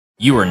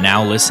You are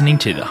now listening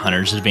to the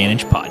Hunter's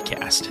Advantage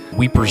podcast.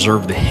 We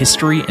preserve the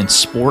history and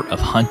sport of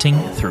hunting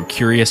through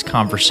curious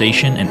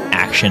conversation and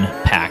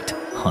action-packed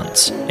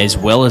hunts, as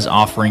well as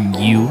offering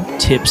you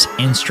tips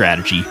and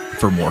strategy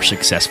for more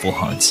successful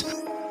hunts.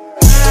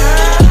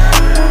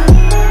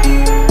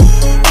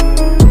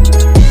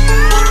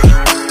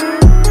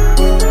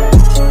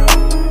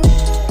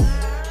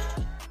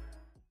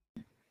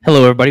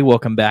 Hello, everybody.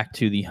 Welcome back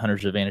to the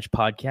Hunter's Advantage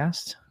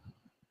podcast.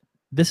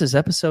 This is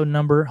episode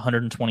number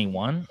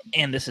 121,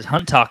 and this is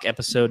Hunt Talk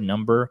episode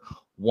number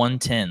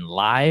 110,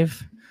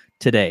 live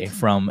today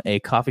from a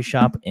coffee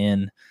shop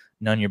in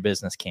None Your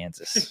Business,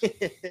 Kansas.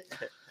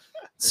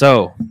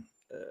 So,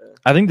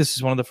 I think this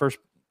is one of the first.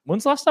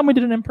 When's the last time we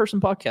did an in-person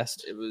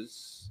podcast? It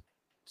was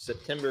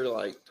September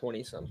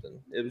 20-something.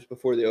 It was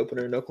before the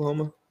opener in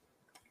Oklahoma.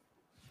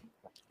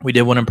 We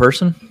did one in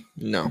person?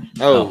 No.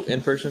 Oh.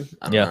 In person?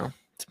 I don't know.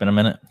 It's been a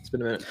minute.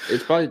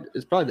 It's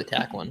probably the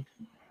TAC one.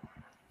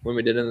 When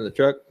we did it in the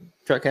truck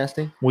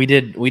casting? We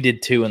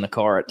did two in the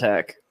car at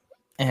TAC,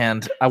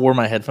 and I wore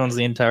my headphones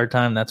the entire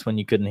time. That's when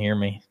you couldn't hear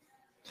me.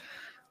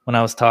 When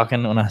I was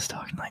talking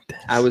like this.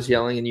 I was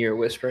yelling and you were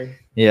whispering.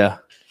 Yeah.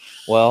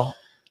 Well,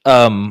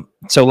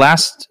 so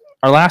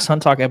our last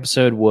Hunt Talk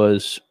episode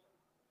was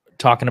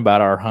talking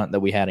about our hunt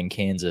that we had in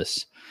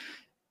Kansas.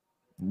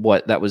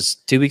 That was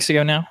 2 weeks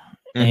ago now?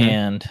 Mm-hmm.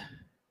 And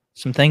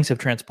some things have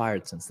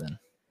transpired since then.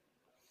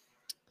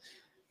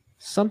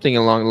 Something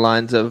along the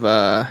lines of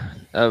the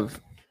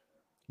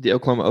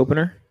Oklahoma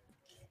opener.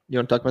 You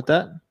want to talk about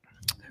that?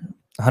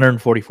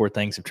 144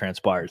 things have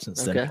transpired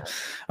since then. Okay.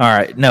 All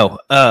right. No.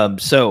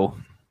 So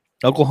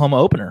Oklahoma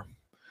opener.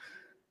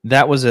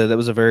 That was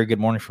a very good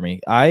morning for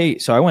me. I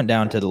went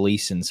down to the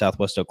lease in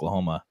Southwest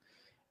Oklahoma,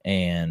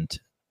 and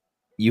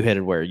you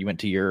headed where? You went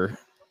to your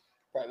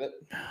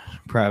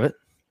private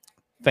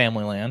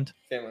family land.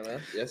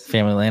 Yes.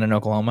 Family land in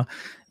Oklahoma.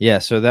 Yeah.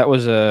 So that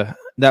was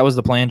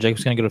the plan. Jake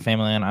was going to go to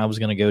family land. I was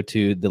going to go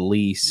to the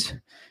lease.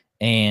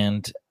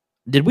 And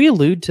did we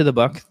allude to the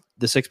buck,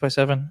 the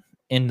 6x7,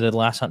 in the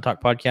last Hunt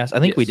Talk podcast? I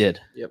think we did.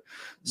 Yep.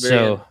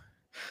 So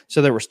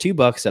there was two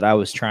bucks that I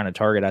was trying to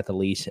target at the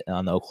lease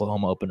on the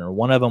Oklahoma opener.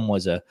 One of them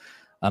was a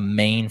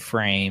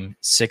mainframe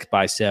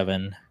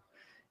 6x7,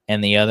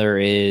 and the other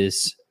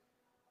is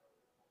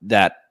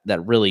that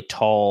really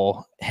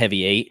tall,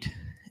 heavy 8.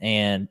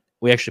 And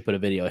we actually put a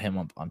video of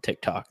him on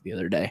TikTok the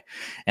other day.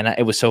 And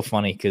it was so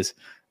funny because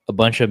a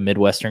bunch of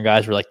Midwestern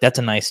guys were like, that's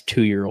a nice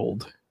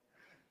 2-year-old.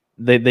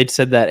 They'd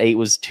said that 8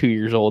 was 2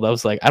 years old. I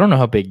was like, I don't know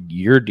how big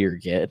your deer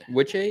get.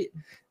 Which 8?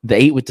 The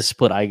 8 with the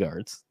split eye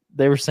guards.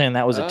 They were saying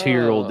that was a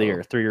 2-year-old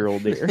deer,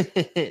 3-year-old deer.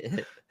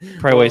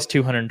 Probably weighs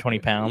 220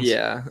 pounds.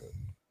 Yeah.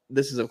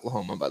 This is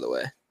Oklahoma, by the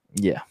way.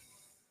 Yeah.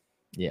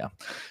 Yeah.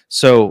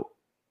 So,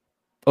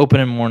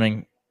 opening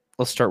morning,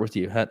 let's start with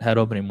you. How'd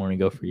opening morning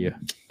go for you?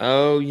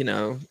 Oh,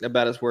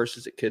 about as worse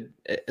as it could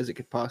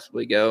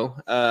possibly go.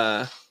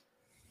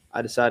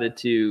 I decided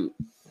to.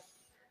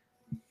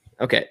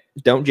 Okay,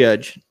 don't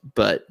judge,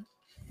 but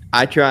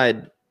I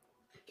tried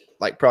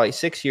probably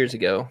 6 years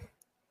ago.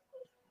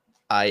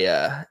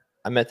 I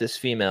met this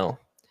female,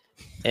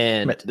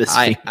 and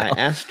I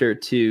asked her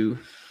to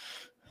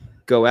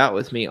go out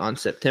with me on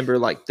September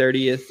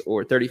 30th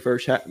or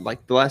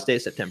 31st, the last day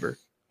of September.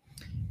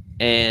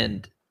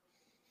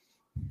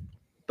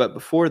 But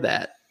before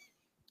that,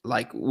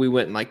 we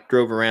went and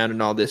drove around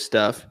and all this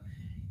stuff,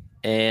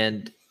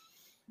 and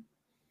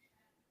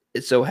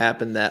it so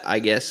happened that I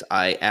guess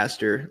I asked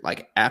her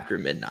after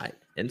midnight.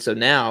 And so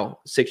now,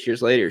 6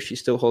 years later, she's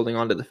still holding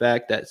on to the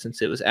fact that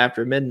since it was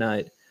after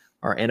midnight,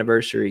 our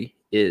anniversary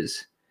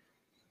is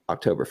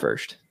October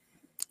 1st.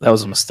 That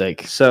was a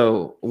mistake.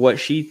 So what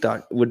she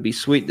thought would be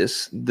sweet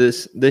this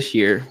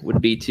year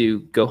would be to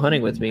go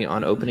hunting with me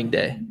on opening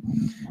day.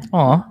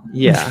 Aw.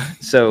 Yeah.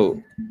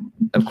 So,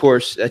 of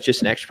course, that's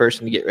just an extra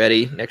person to get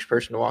ready, next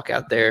person to walk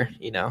out there,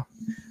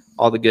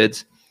 all the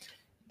goods.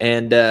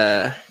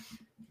 And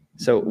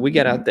so we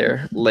got out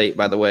there late,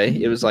 by the way.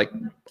 It was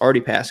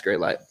already past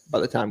great light by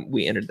the time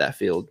we entered that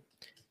field.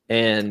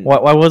 And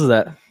why was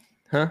that?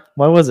 Huh?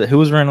 Why was it? Who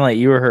was running late?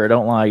 You or her?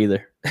 Don't lie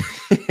either.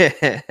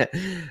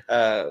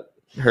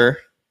 Her.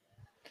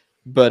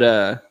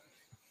 But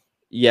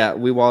yeah,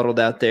 we waddled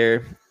out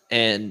there,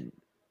 and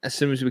as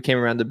soon as we came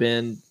around the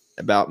bend,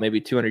 about maybe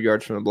 200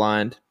 yards from the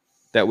blind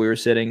that we were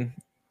sitting,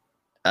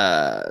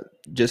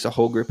 just a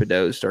whole group of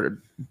does started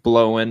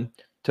blowing,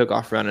 took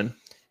off running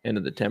into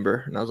the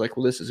timber, and I was like,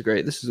 well, this is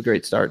great. This is a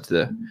great start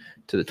to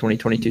the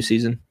 2022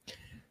 season.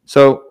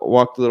 So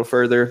walked a little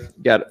further,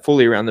 got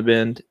fully around the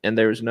bend, and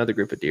there was another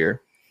group of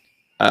deer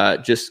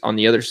just on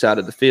the other side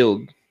of the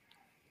field,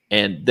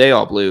 and they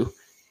all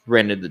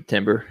ran into the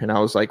timber, and I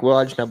was like, well,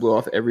 I just now blew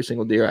off every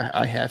single deer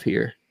I have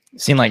here.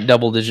 Seemed like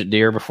double-digit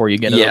deer before you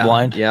get to the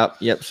blind?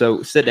 Yep.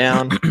 So sit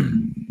down.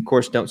 Of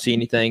course, don't see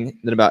anything.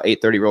 Then about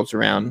 8:30 rolls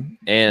around,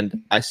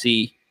 and I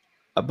see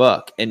a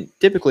buck. And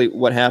typically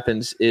what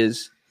happens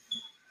is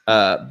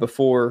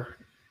before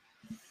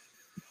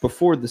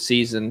the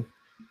season,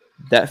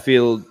 that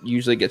field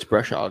usually gets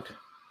brush hogged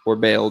or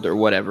baled or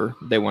whatever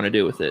they want to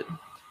do with it.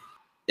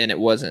 and it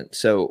wasn't.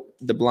 So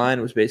the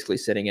blind was basically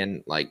sitting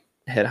in like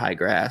head high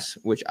grass,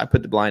 which I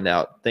put the blind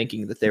out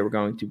thinking that they were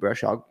going to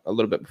brush hog a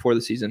little bit before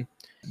the season.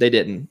 They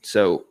didn't.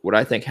 So what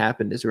I think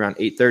happened is around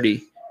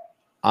 8:30,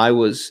 I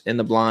was in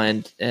the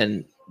blind,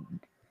 and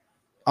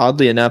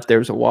oddly enough, there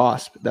was a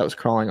wasp that was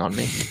crawling on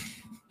me,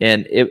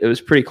 and it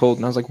was pretty cold.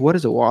 And I was like, "What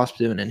is a wasp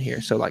doing in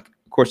here?" So like,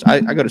 of course, I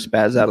go to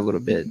spaz out a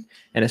little bit,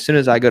 and as soon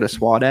as I go to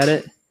swat at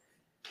it,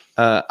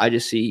 I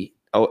just see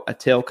a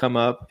tail come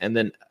up, and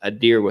then a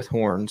deer with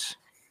horns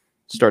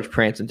starts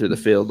prancing through the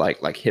field,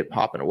 like hip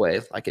hopping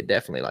away, like it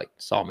definitely like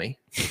saw me.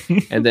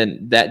 And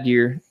then that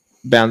deer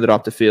bounded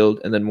off the field,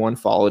 and then one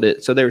followed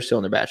it. So they were still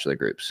in their bachelor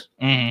groups.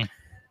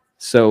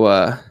 So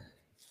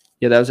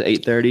yeah, that was at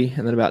 8:30,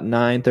 and then about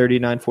 9:30,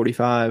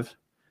 9:45,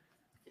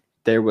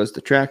 there was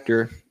the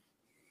tractor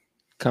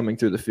coming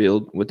through the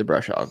field with the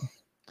brush hog.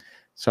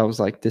 So I was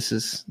like, this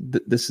is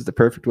the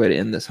perfect way to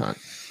end this hunt.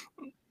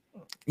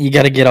 You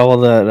got to get all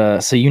the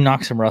so you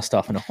knock some rust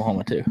off in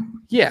Oklahoma too.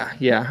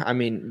 Yeah. I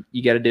mean,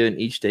 you got to do it in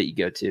each state you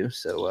go to.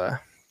 So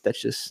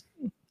that's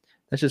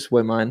just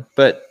way mine.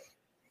 But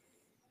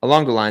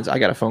along the lines, I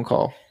got a phone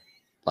call.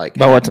 Like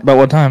about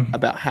what time?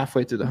 About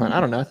halfway through the hunt.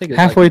 I don't know. I think it's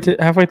halfway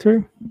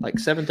through. Like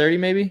 7:30,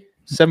 maybe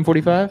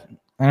 7:45.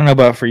 I don't know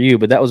about for you,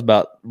 but that was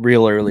about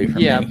real early for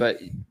me. Yeah, but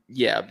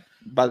yeah,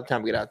 by the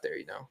time we get out there,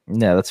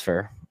 Yeah, that's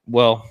fair.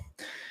 Well,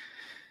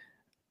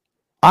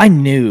 I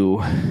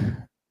knew.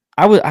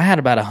 I had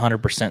about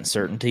 100%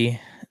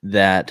 certainty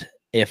that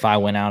if I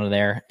went out of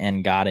there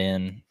and got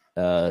in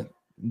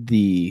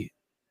the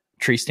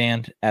tree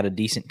stand at a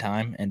decent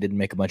time and didn't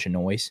make a bunch of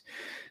noise,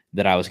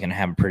 that I was going to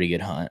have a pretty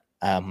good hunt.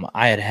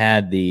 I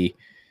had the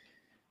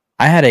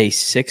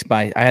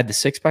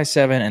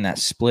 6x7 and that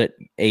split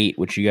 8,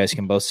 which you guys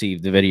can both see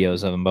the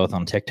videos of them both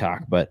on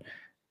TikTok. But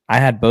I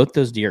had both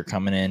those deer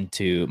coming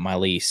into my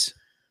lease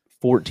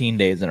 14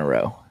 days in a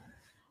row.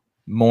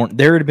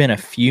 There had been a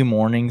few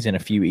mornings and a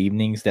few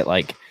evenings that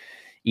like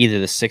either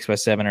the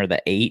 6x7 or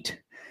the 8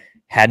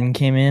 hadn't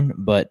came in,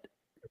 but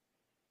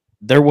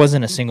there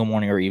wasn't a single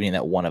morning or evening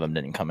that one of them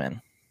didn't come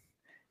in.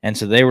 And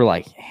so they were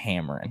like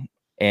hammering.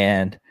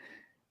 And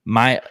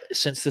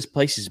since this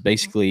place is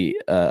basically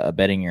a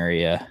bedding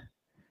area,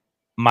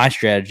 my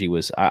strategy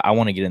was I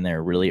want to get in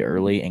there really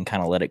early and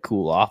kind of let it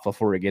cool off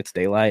before it gets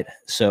daylight.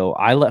 So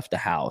I left the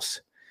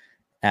house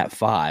at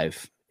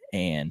 5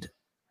 and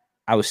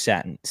I was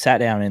sat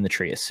down in the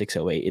tree at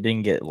 6:08. It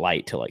didn't get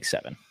light till like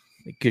 7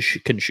 because she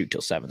couldn't shoot till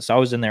 7. So I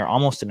was in there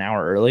almost an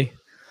hour early.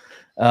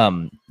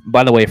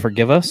 By the way,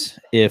 forgive us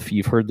if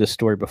you've heard this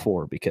story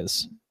before,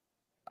 because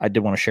I did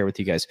want to share with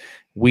you guys.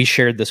 We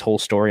shared this whole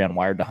story on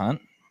Wired to Hunt,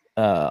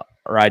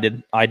 or I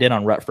did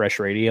on Rut Fresh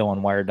Radio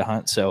on Wired to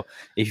Hunt. So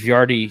if you've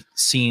already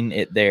seen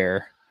it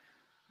there,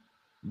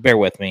 bear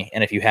with me.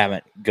 And if you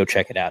haven't, go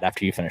check it out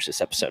after you finish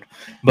this episode.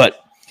 But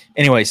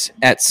anyways,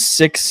 at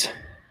 6,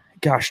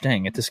 gosh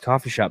dang, at this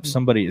coffee shop,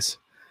 somebody's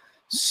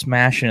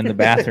smashing in the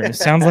bathroom. It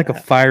sounds like a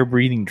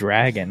fire-breathing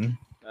dragon.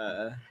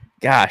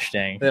 Gosh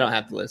dang. They don't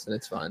have to listen.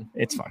 It's fine.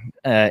 It's fine.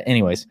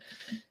 Anyways,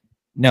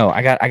 no,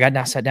 I got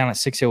now sat down at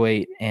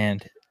 6:08,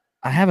 and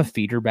I have a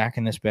feeder back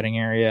in this bedding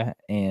area,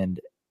 and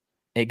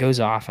it goes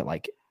off at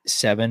like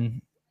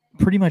 7,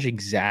 pretty much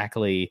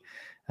exactly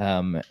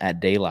at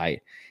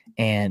daylight.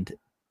 And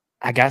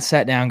I got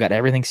sat down, got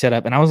everything set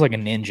up, and I was like a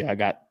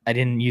ninja. I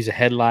didn't use a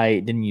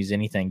headlight, didn't use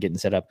anything getting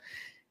set up.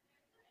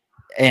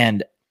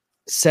 And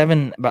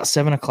about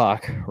 7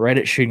 o'clock, right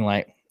at shooting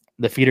light,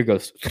 the feeder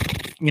goes,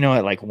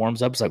 it like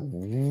warms up. It's like,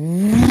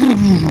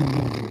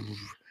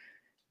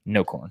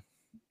 no corn.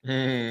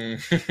 And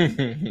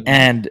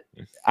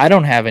I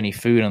don't have any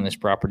food on this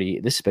property.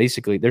 This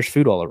basically, there's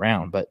food all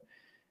around, but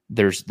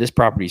this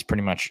property is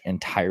pretty much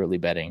entirely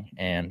bedding.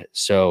 And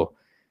so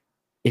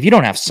if you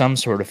don't have some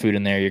sort of food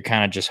in there, you're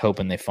kind of just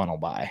hoping they funnel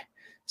by.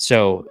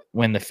 So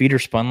when the feeder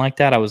spun like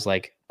that, I was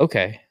like,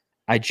 okay,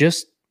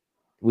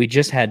 we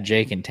just had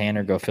Jake and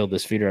Tanner go fill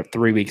this feeder up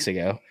 3 weeks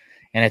ago,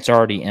 and it's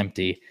already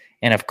empty.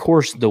 And of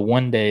course, the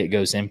one day it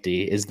goes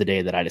empty is the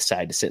day that I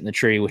decide to sit in the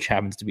tree, which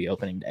happens to be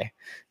opening day.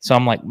 So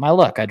I'm like, my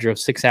luck, I drove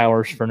 6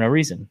 hours for no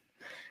reason.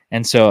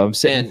 And so I'm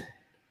sitting.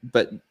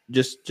 But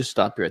just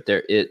stop you right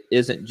there. It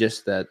isn't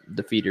just that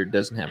the feeder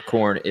doesn't have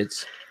corn.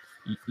 It's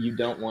you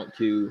don't want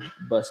to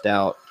bust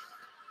out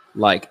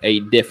like a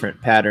different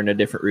pattern, a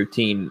different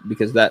routine,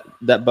 because that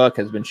buck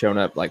has been showing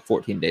up like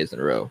 14 days in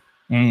a row.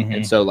 Mm-hmm.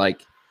 And so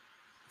like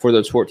for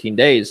those 14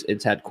 days,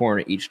 it's had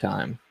corn each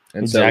time.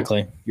 And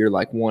exactly. So you're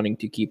like wanting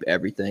to keep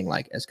everything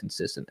like as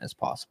consistent as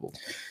possible.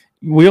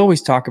 We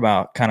always talk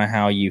about kind of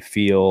how you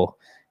feel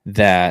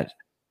that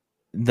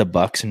the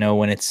bucks know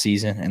when it's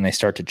season and they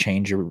start to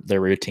change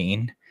their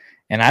routine.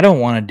 And I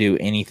don't want to do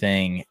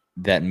anything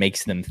that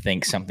makes them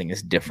think something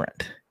is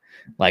different.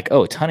 Like,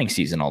 oh, it's hunting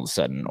season all of a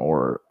sudden,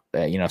 or,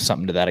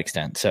 something to that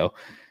extent. So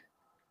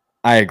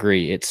I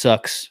agree. It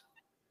sucks.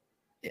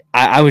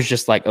 I was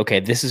just like, okay,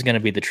 this is going to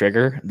be the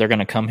trigger. They're going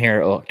to come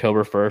here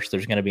October 1st.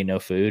 There's going to be no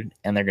food,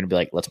 and they're going to be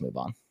like, let's move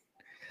on.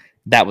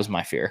 That was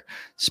my fear.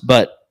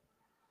 But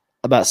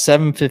about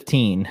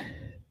 7:15,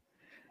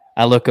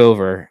 I look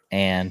over,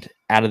 and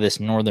out of this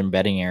northern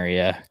bedding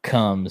area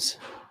comes,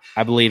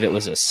 I believe it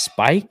was a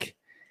spike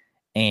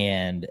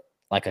and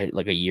like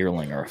a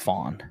yearling or a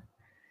fawn.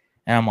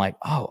 And I'm like,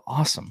 oh,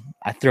 awesome.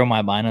 I throw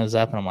my binos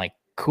up and I'm like,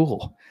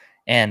 cool.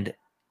 And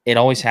it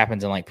always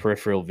happens in like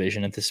peripheral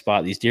vision at this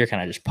spot. These deer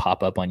kind of just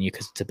pop up on you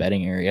because it's a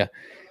bedding area.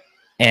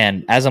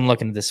 And as I'm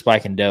looking at the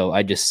spike and doe,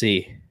 I just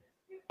see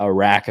a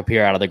rack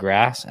appear out of the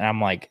grass. And I'm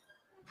like,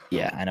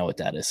 yeah, I know what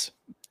that is.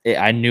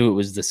 I knew it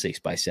was the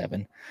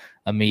 6x7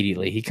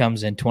 immediately. He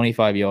comes in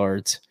 25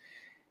 yards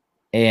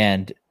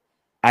and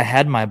I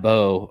had my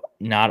bow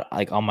not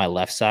like on my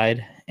left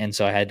side. And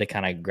so I had to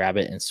kind of grab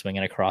it and swing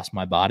it across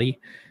my body.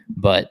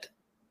 But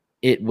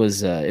it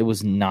was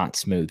not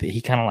smooth.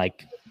 He kind of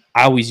like,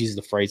 I always use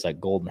the phrase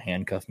like golden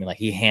handcuffed me. Like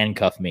he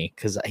handcuffed me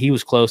because he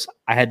was close.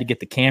 I had to get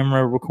the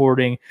camera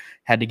recording,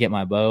 had to get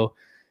my bow,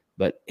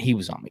 but he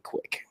was on me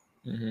quick,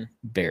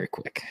 very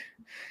quick.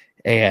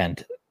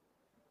 And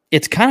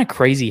it's kind of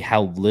crazy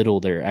how little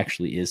there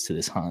actually is to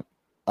this hunt.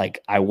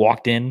 Like I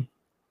walked in,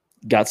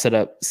 got set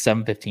up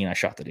 7:15. I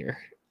shot the deer.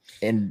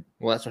 And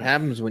well, that's what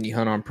happens when you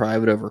hunt on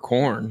private over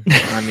corn.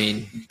 I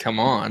mean, come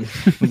on.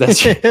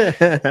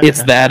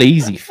 It's that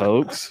easy,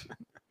 folks.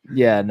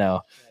 Yeah,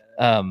 no.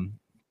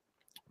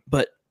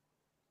 But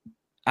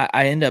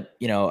I end up,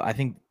 I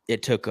think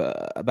it took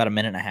about a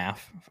minute and a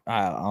half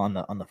on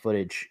the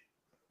footage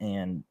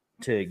and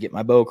to get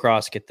my bow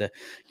across, get the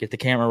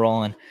camera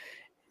rolling,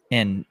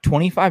 and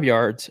 25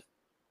 yards.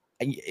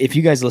 If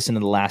you guys listen to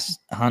the last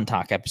Hunt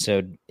Talk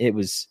episode,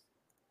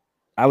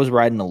 I was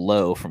riding a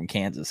low from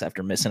Kansas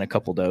after missing a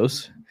couple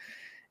does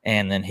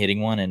and then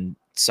hitting one and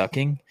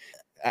sucking.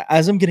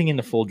 As I'm getting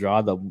into full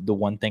draw, the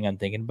one thing I'm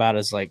thinking about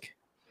is like,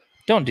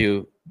 don't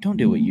do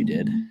what you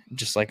did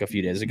just like a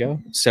few days ago.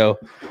 So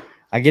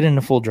I get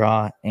into full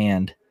draw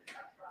and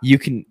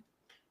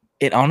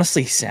it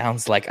honestly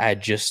sounds like I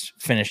just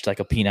finished like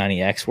a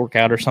P90X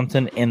workout or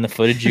something. In the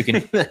footage, you can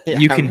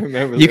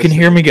you can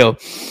hear me go.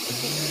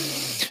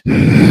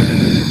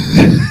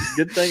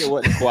 Good thing it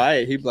wasn't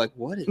quiet. He'd be like,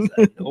 "What is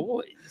that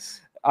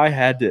noise?" I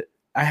had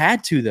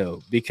to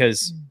though,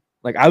 because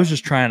like I was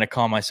just trying to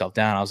calm myself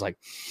down. I was like,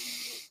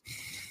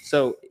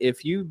 so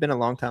if you've been a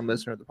long time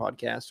listener of the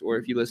podcast, or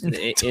if you listen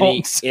to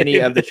any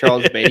of the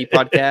Charles Beatty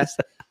podcasts,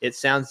 it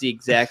sounds the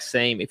exact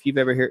same. If you've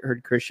ever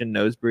heard Christian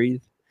nose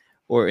breathe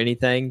or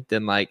anything,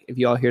 then like if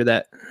y'all hear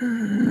that,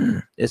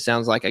 it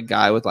sounds like a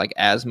guy with like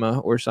asthma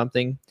or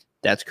something.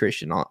 That's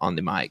Christian on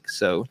the mic.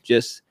 So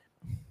just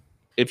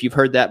if you've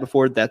heard that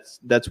before, that's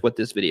what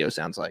this video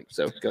sounds like.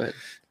 So go ahead.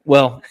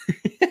 Well,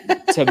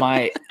 to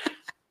my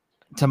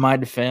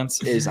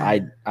defense is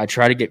I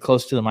try to get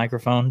close to the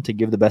microphone to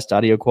give the best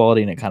audio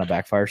quality, and it kind of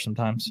backfires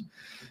sometimes.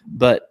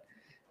 But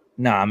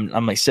no,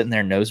 I'm like sitting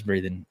there nose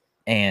breathing,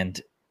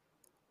 and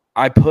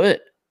I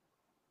put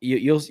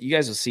you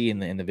guys will see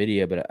in the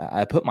video, but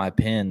I put my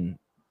pin,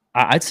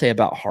 I'd say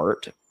about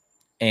heart,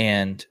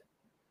 and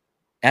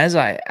as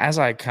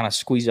I kind of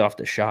squeeze off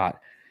the shot,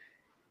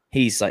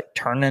 he's like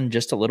turning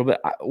just a little bit.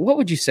 What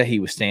would you say he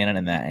was standing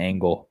in that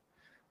angle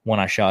when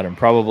I shot him?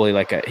 Probably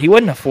like he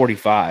wasn't a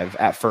 45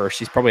 at first.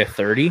 He's probably a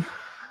 30,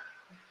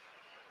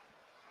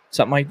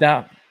 something like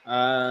that. By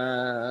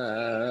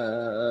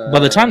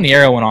the time the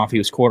arrow went off, he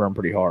was quartering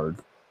pretty hard.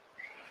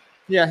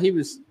 Yeah, he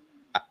was.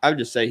 I would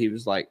just say he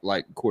was like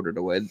quartered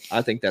away.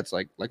 I think that's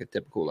like a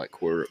typical like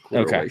quarter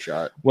away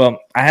shot. Well,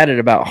 I had it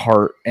about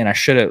heart, and I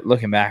should have,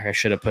 looking back, I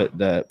should have put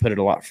it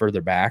a lot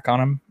further back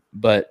on him.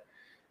 But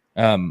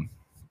when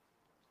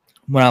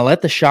I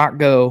let the shot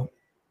go,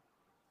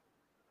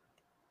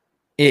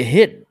 it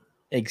hit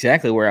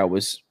exactly where I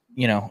was,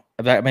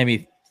 about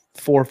maybe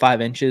 4 or 5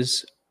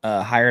 inches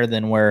higher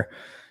than where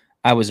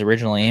I was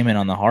originally aiming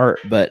on the heart.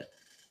 But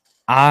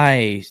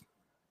if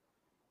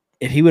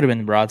he would have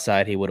been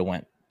broadside, he would have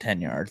went 10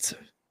 yards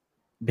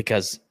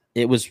because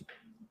it was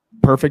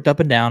perfect up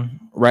and down,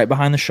 right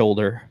behind the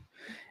shoulder,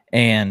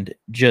 and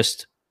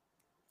just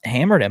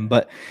hammered him.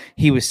 But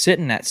he was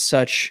sitting at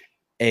such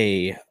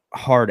a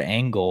hard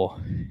angle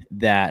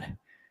that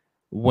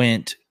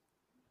went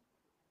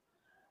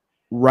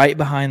right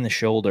behind the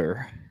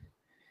shoulder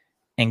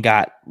and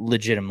got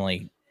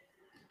legitimately,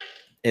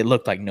 it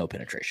looked like no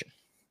penetration.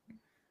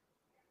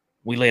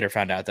 We later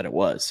found out that it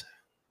was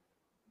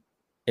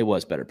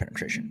better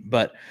penetration,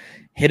 but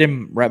hit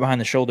him right behind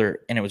the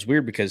shoulder. And it was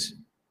weird because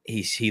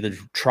he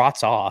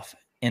trots off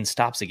and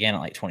stops again at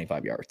like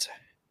 25 yards.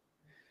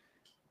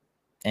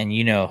 And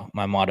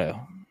my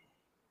motto,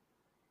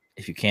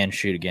 if you can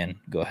shoot again,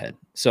 go ahead.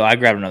 So I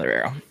grabbed another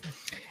arrow,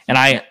 and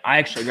I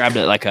actually grabbed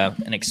it like an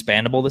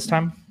expandable this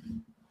time.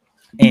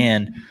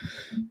 And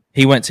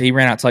he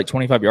ran out to like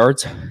 25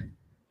 yards.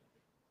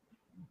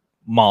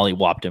 Molly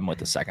whopped him with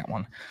the second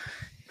one.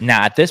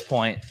 Now at this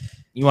point,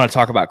 you want to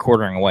talk about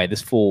quartering away.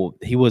 This fool,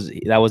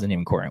 that wasn't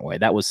even quartering away.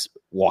 That was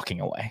walking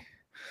away.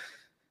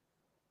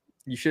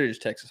 You should have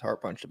just Texas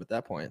heart punched him at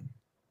that point.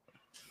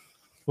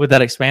 With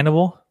that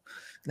expandable?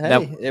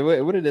 Hey, it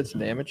would have did some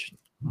damage.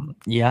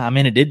 Yeah, I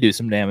mean, it did do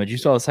some damage. You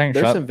saw the second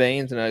shot. There's some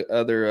veins and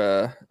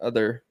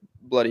other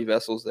bloody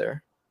vessels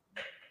there.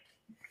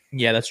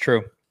 Yeah, that's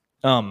true.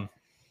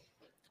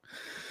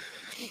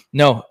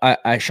 No,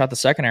 I shot the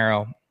second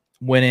arrow,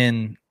 went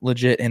in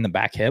legit in the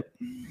back hip,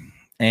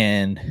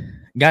 and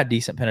got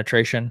decent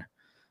penetration,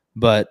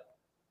 but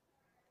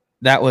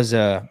that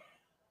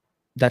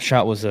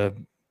shot was a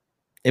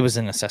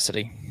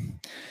necessity.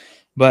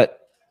 But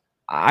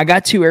I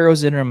got 2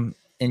 arrows in them,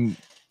 and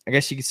I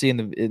guess you can see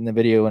in the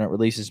video when it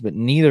releases, but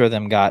neither of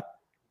them got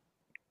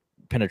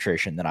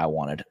penetration that I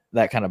wanted.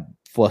 That kind of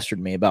flustered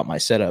me about my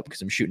setup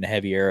because I'm shooting a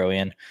heavy arrow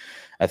in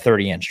a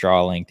 30-inch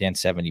draw length and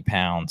 70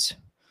 pounds.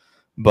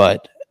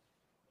 But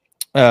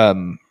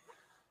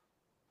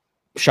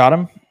shot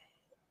him,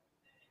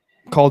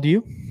 called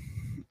you.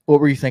 What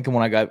were you thinking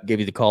when I gave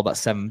you the call about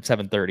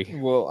 7:30?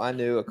 Well, I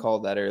knew a call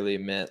that early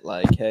meant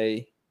like,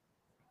 hey,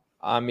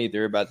 I'm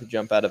either about to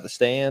jump out of the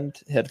stand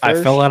head first.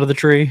 I fell out of the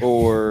tree,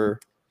 or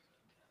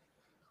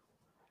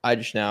I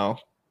just now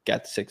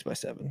got the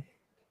 6x7.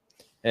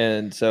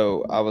 And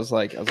so I was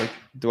like,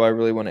 do I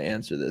really want to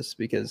answer this?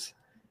 Because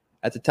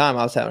at the time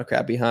I was having a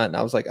crappy hunt, and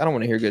I was like, I don't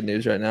want to hear good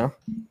news right now.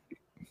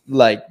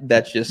 Like,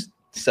 that's just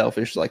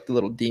selfish, like the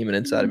little demon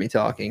inside of me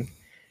talking.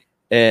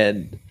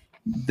 And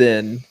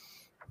then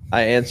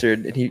I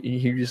answered, and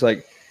he just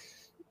like,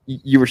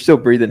 you were still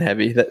breathing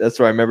heavy. That's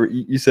what I remember.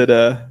 You said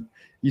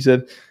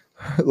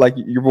like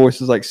your voice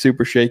was like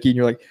super shaky, and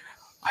you're like,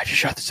 I just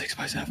shot the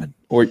 6x7,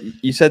 or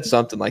you said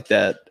something like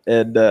that.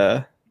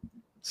 And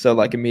so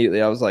like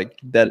immediately I was like,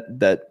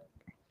 that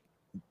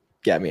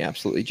got me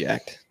absolutely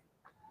jacked.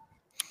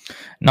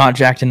 Not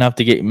jacked enough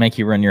to make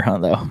you run your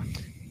hunt though.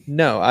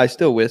 No, I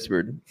still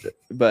whispered,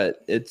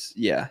 but it's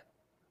yeah.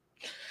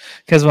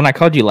 Because when I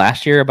called you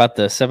last year about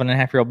the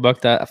 7.5-year-old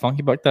buck, a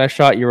funky buck that I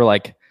shot, you were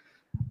like,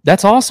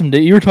 "That's awesome,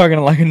 dude." You were talking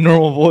like a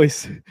normal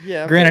voice.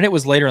 Yeah. Granted, it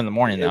was later in the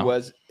morning though.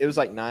 It was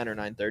like 9 or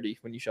 9:30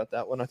 when you shot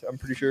that one. I'm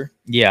pretty sure.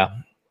 Yeah.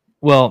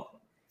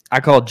 Well, I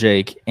called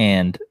Jake,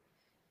 and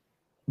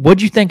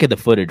what'd you think of the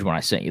footage when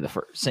I sent you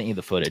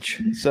the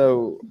footage?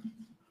 So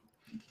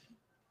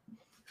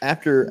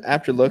after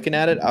looking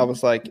at it, I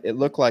was like, it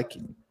looked like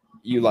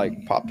you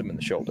like popped him in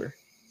the shoulder,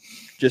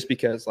 just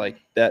because like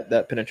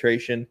that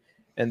penetration.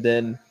 And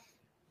then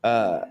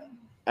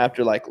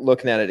after like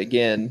looking at it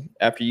again,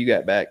 after you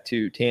got back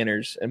to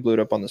Tanner's and blew it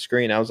up on the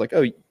screen, I was like,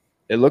 oh,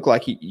 it looked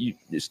like you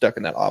stuck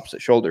in that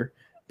opposite shoulder.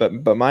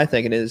 But my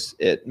thinking is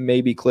it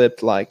maybe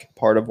clipped like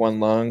part of one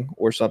lung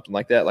or something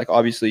like that. Like,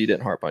 obviously you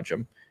didn't heart punch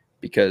him,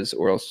 because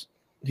or else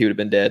he would have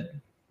been dead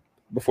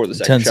before the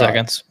second 10 shot.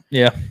 seconds.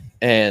 Yeah.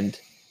 And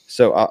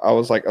so I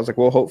was like,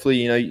 well, hopefully,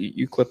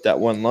 you clipped that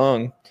one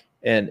lung.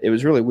 And it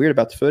was really weird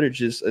about the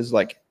footage is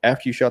like,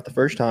 after you shot the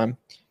first time,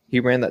 he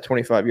ran that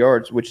 25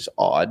 yards, which is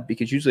odd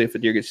because usually if a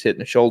deer gets hit in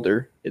the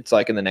shoulder, it's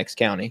like in the next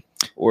county,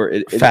 or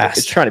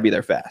it's trying to be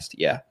there fast.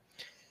 Yeah.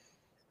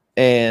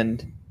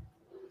 And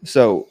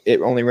so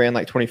it only ran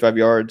like 25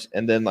 yards,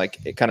 and then like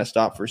it kind of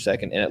stopped for a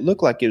second, and it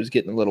looked like it was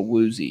getting a little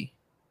woozy.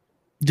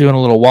 Doing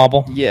a little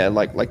wobble. Yeah,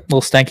 like little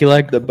stanky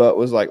leg. The butt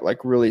was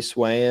like really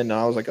swaying, and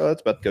I was like, oh,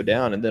 that's about to go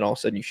down. And then all of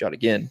a sudden you shot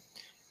again,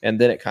 and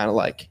then it kind of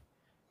like,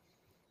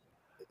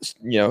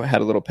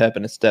 had a little pep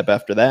in its step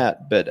after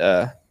that. But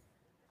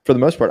for the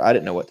most part, I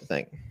didn't know what to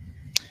think.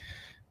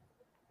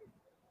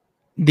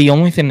 The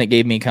only thing that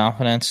gave me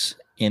confidence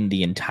in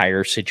the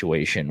entire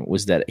situation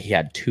was that he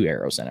had 2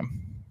 arrows in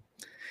him.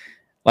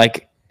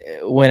 Like,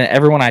 when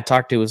everyone I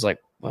talked to was like,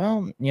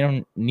 well,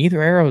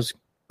 neither arrow's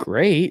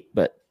great,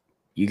 but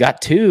you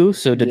got 2,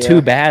 so do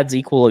 2 bads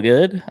equal a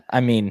good?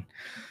 I mean,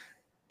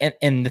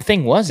 and the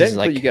thing was, is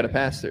like, you got to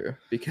pass through,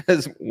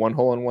 because one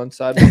hole on one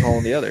side, one hole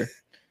on the other.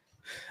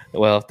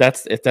 Well, if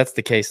that's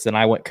the case, then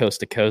I went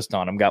coast to coast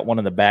on him. Got one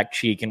in the back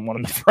cheek and one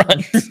in the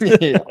front.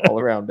 Yeah, all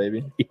around,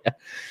 baby. Yeah.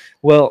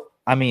 Well,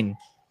 I mean,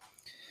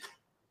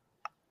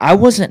 I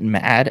wasn't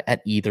mad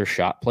at either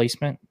shot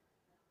placement.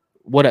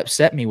 What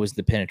upset me was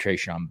the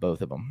penetration on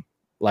both of them.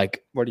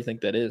 Like, what do you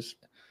think that is?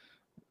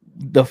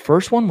 The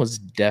first one was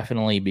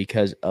definitely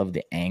because of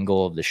the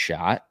angle of the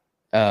shot.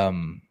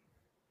 We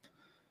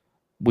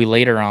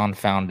later on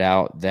found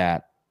out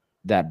that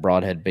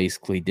broadhead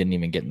basically didn't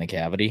even get in the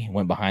cavity,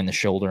 went behind the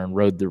shoulder and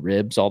rode the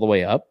ribs all the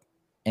way up.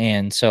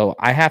 And so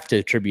I have to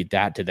attribute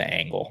that to the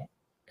angle,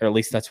 or at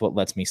least that's what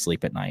lets me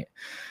sleep at night.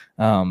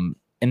 And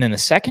then the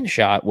second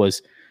shot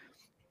was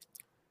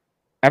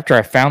after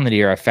I found the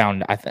deer.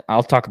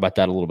 I'll talk about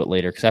that a little bit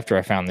later, because after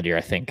I found the deer,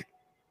 I think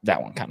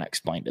that one kind of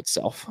explained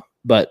itself.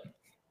 But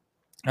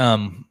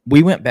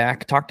we went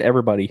back, talked to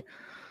everybody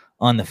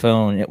on the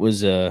phone. It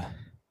was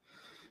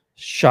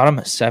shot him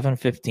at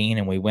 7:15,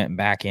 and we went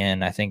back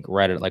in, I think,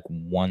 right at like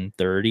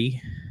 1:30.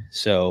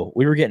 So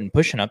we were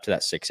pushing up to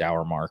that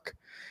 6-hour mark.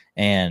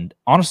 And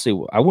honestly,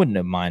 I wouldn't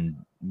have mind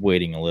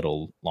waiting a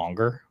little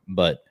longer,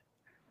 but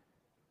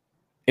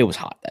it was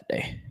hot that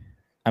day.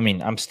 I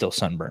mean, I'm still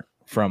sunburnt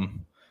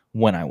from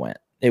when I went.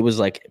 It was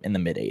like in the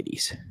mid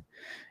 80s.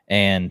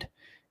 And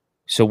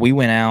so we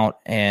went out,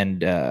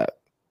 and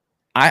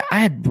I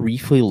had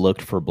briefly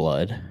looked for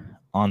blood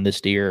on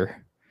this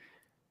deer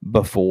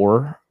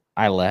before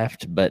I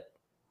left, but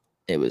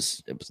it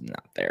was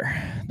not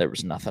there. There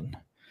was nothing.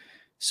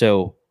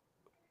 So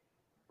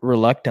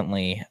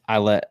reluctantly, I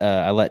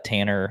let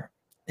Tanner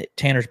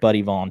Tanner's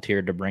buddy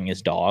volunteered to bring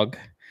his dog,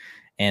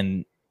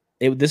 and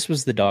this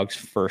was the dog's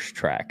first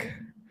track.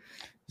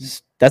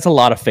 That's a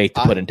lot of faith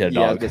to put into a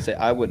dog. I was gonna say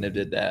I wouldn't have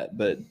did that,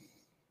 but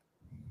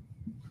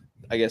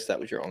I guess that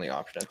was your only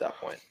option at that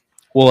point.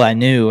 Well, I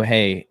knew,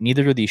 hey,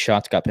 neither of these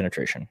shots got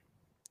penetration.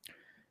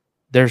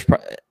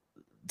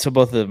 So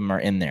both of them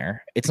are in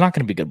there. It's not going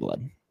to be good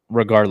blood,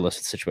 regardless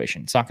of the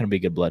situation. It's not going to be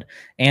good blood.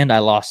 And I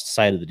lost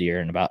sight of the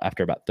deer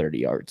after about 30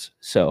 yards.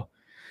 So,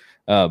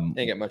 ain't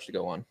got much to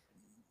go on.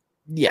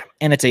 Yeah,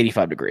 and it's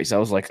 85 degrees. I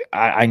was like,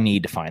 I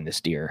need to find this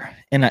deer.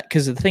 And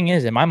because the thing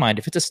is, in my mind,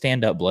 if it's a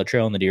stand-up blood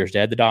trail and the deer's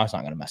dead, the dog's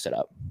not going to mess it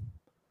up.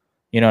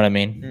 You know what I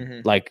mean? Mm-hmm.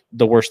 Like,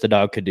 the worst the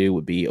dog could do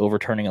would be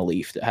overturning a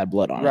leaf that had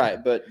blood on it.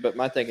 Right, but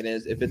my thinking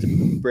is, if it's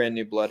a brand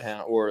new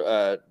bloodhound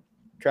or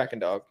tracking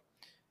dog,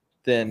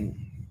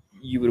 then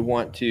you would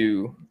want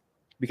to,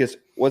 because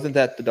wasn't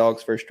that the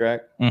dog's first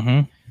track?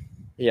 Mm-hmm.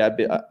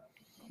 Yeah,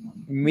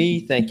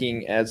 me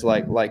thinking as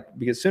like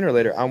because sooner or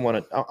later I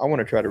want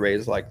to try to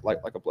raise like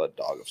a blood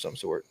dog of some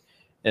sort,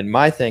 and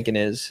my thinking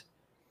is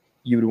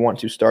you would want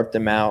to start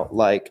them out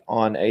like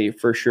on a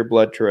for sure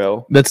blood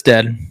trail that's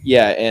dead.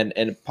 Yeah,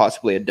 and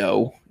possibly a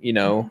doe. I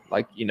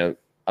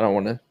don't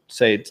want to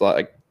say it's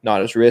like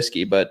not as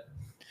risky, but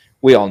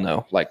we all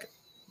know like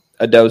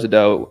a doe's a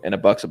doe and a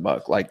buck's a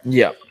buck. Like,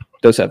 yeah,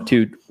 those have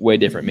two way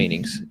different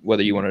meanings,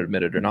 whether you want to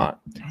admit it or not.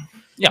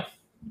 Yeah,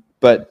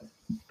 but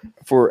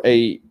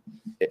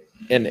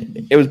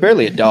and it was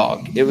barely a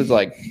dog. It was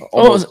like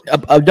almost,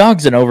 a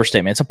dog's an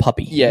overstatement. It's a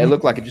puppy. Yeah, it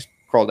looked like it just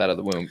crawled out of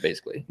the womb,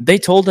 basically. They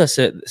told us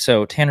it.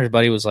 So Tanner's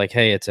buddy was like,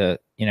 "Hey, it's the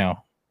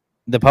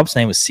pup's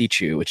name was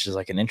Sichu, which is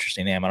like an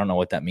interesting name. I don't know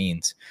what that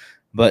means,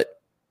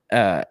 but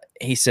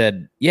he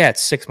said, yeah,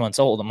 it's 6 months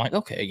old." I'm like,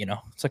 okay,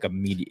 it's like a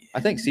medium. I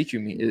think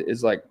Sichu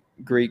is like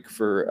Greek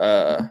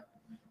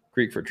for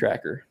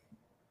tracker.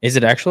 Is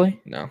it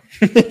actually? No.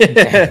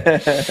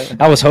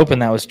 I was hoping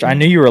that was. I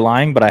knew you were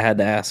lying, but I had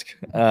to ask.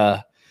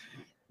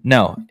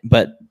 No,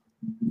 but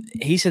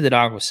he said the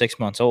dog was 6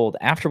 months old.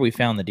 After we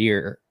found the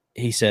deer,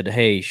 he said,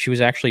 hey, she was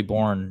actually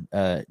born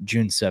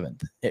June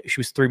 7th. She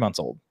was 3 months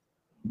old.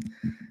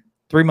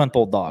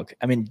 3-month-old dog.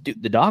 I mean,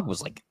 dude, the dog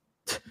was like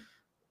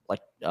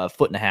a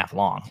foot and a half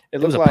long. It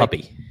was a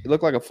puppy. It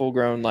looked like a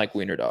full-grown like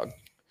wiener dog.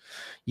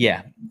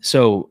 Yeah.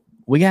 So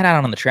we got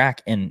out on the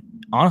track, and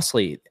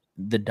honestly,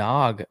 the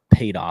dog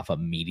paid off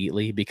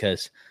immediately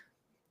because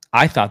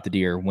I thought the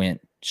deer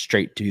went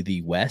straight to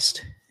the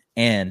west,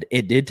 and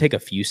it did take a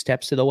few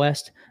steps to the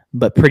west,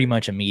 but pretty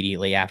much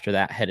immediately after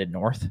that headed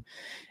north.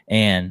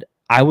 And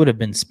I would have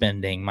been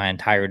spending my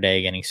entire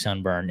day getting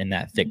sunburned in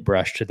that thick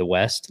brush to the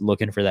west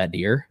looking for that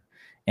deer,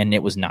 and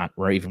it was not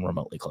even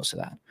remotely close to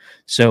that.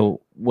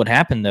 So what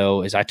happened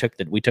though is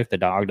we took the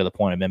dog to the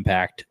point of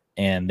impact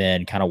and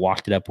then kind of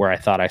walked it up where I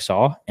thought I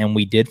saw, and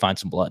we did find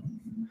some blood,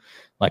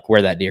 like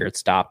where that deer had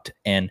stopped.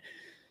 And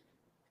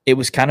it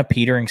was kind of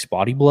petering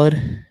spotty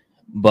blood,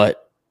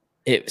 but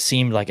it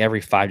seemed like every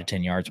 5 to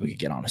 10 yards we could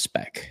get on a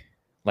speck.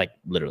 Like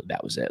literally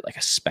that was it, like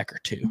a speck or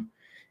two.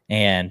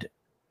 And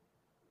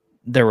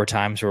there were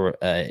times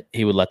where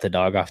he would let the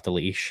dog off the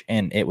leash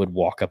and it would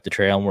walk up the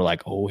trail, and we're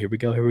like, oh, here we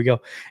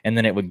go. And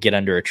then it would get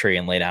under a tree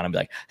and lay down and be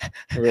like,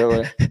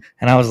 really?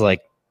 And I was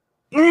like,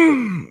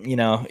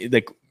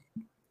 like,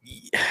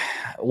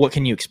 what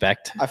can you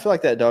expect? I feel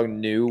like that dog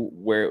knew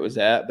where it was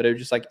at, but it was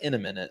just like, in a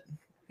minute.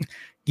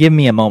 Give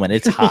me a moment.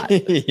 It's hot.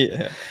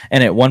 Yeah.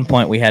 And at one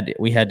point we had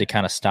to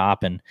kind of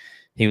stop, and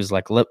he was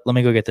like, let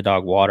me go get the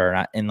dog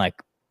water. And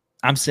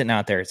I'm sitting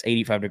out there. It's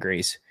 85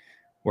 degrees.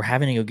 We're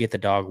having to go get the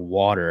dog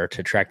water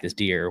to track this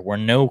deer. We're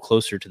no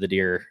closer to the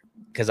deer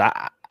because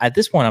at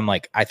this point I'm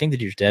like, I think the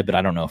deer's dead, but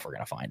I don't know if we're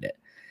going to find it.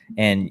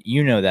 And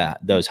that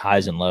those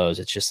highs and lows,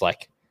 it's just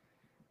like,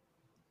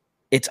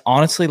 it's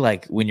honestly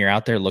like when you're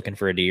out there looking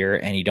for a deer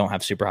and you don't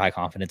have super high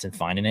confidence in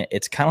finding it,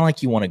 it's kind of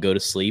like you want to go to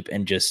sleep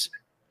and just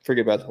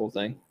forget about the whole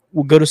thing.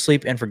 We'll go to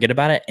sleep and forget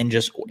about it and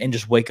just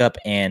wake up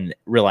and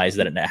realize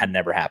that it had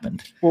never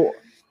happened. Well,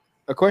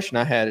 a question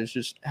I had is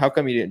just, how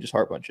come you didn't just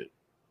heart punch it?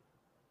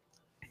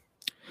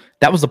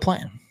 That was the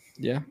plan.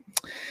 Yeah.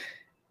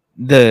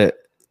 The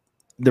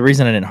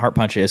reason I didn't heart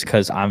punch it is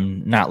because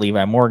I'm not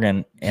Levi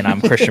Morgan and I'm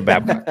Christian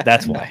Babcock.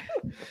 That's why.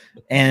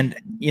 And,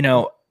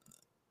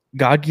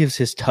 God gives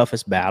his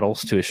toughest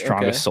battles to his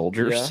strongest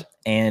soldiers. Yeah.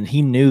 And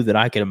he knew that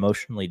I could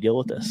emotionally deal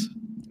with this.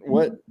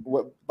 What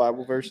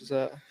Bible verse is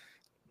that?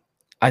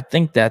 I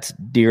think that's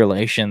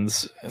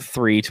Deerlations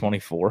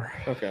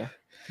 3:24. Okay.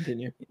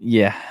 Continue.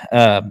 Yeah.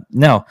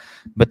 No,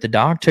 but the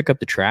dog took up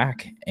the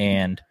track,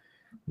 and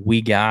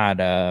we got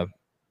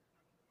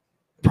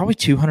probably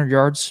 200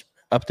 yards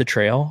up the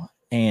trail,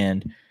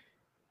 and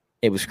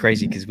it was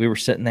crazy because we were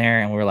sitting there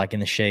and we were like in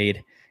the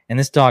shade, and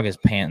this dog is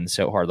panting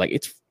so hard. Like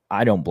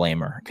I don't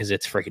blame her because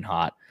it's freaking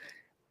hot.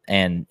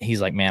 And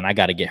he's like, man, I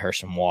got to get her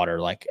some water.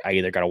 Like I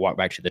either got to walk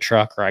back to the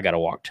truck or I got to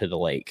walk to the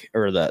lake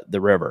or the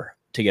river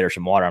to get her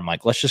some water. I'm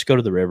like, let's just go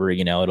to the river.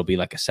 It'll be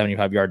like a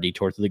 75-yard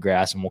detour through the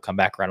grass and we'll come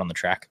back right on the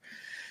track.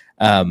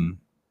 And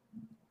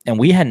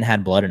we hadn't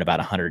had blood in about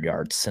 100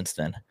 yards since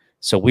then.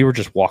 So we were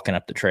just walking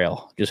up the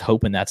trail, just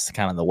hoping that's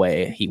kind of the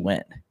way he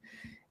went.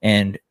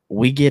 And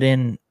we get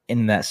in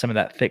that some of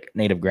that thick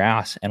native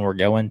grass, and we're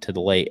going to the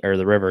lake or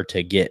the river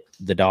to get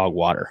the dog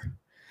water.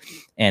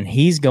 And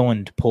he's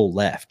going to pull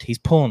left. He's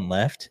pulling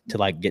left to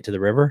like get to the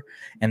river,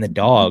 and the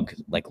dog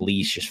like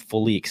leash just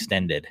fully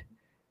extended,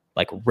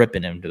 like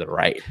ripping him to the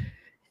right.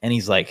 And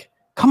he's like,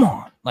 "Come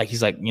on!" Like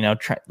he's like,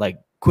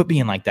 quit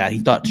being like that. He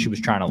thought she was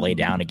trying to lay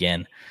down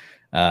again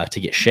to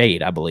get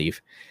shade, I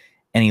believe.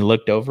 And he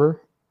looked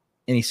over.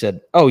 And he said,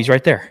 "Oh, he's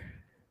right there."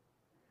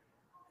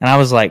 And I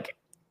was like,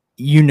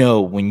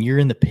 when you're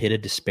in the pit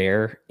of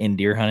despair in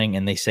deer hunting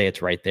and they say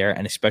it's right there,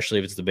 and especially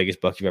if it's the biggest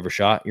buck you've ever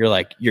shot, you're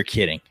like, you're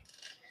kidding.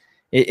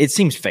 It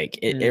seems fake.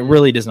 It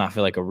really does not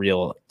feel like a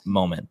real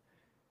moment.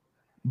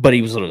 But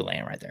he was literally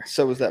laying right there.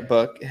 So was that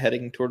buck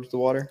heading towards the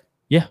water?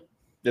 Yeah.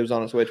 It was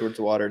on its way towards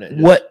the water. And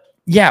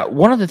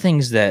one of the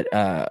things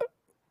that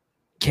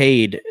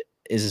Cade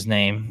is his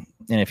name,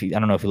 and I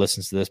don't know if he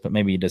listens to this, but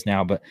maybe he does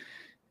now, but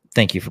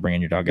thank you for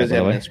bringing your dog out. Does he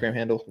have an Instagram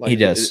handle? He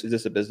does. Is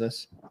this a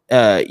business?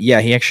 Yeah,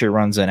 he actually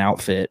runs an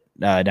outfit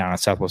down in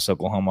Southwest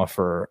Oklahoma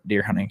for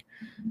deer hunting.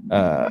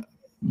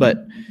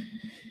 But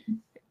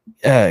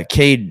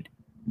Cade,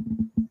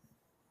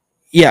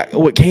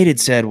 what Cade had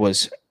said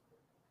was,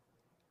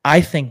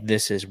 I think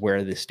this is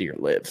where this deer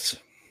lives.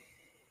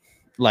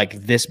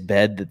 Like this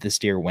bed that this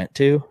deer went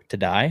to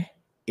die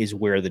is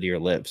where the deer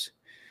lives.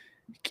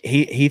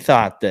 He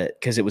thought that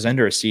because it was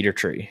under a cedar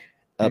tree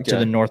up to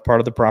the north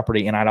part of the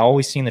property, and I'd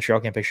always seen the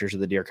trail cam pictures of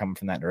the deer coming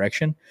from that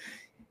direction.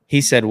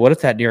 He said, what if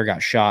that deer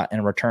got shot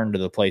and returned to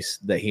the place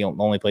the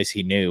only place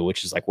he knew,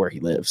 which is like where he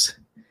lives,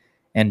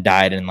 and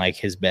died in like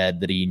his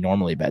bed that he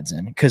normally beds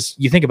in? Because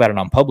you think about it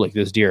on public,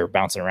 those deer are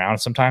bouncing around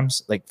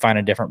sometimes, like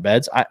finding different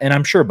beds. And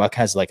I'm sure Buck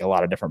has like a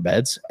lot of different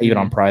beds, even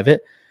on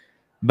private.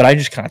 But I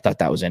just kind of thought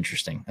that was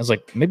interesting. I was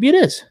like, maybe it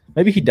is.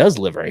 Maybe he does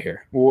live right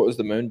here. Well, what was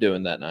the moon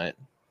doing that night?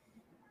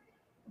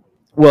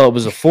 Well, it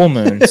was a full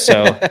moon,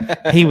 so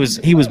he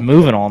was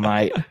moving all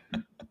night.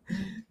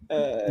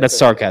 That's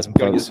sarcasm,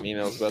 Go get folks. some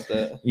emails about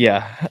that.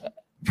 Yeah,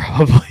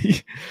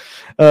 probably.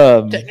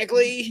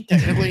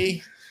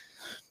 Technically,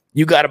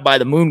 you got to buy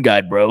the moon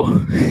guide, bro.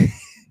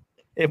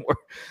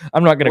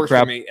 I'm not gonna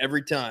crap for me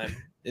every time,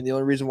 and the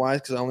only reason why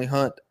is because I only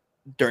hunt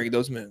during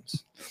those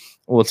moons.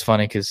 Well, it's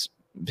funny because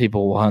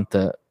people will hunt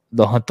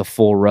the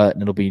full rut,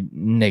 and it'll be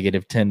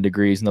 -10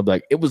 degrees, and they'll be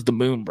like, "It was the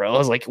moon, bro." I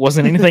was like, "It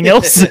wasn't anything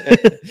else."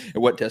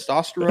 What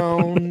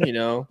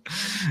testosterone,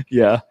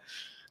 Yeah.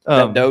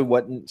 No,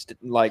 wasn't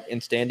like in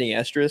standing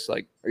estrus.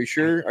 Like, are you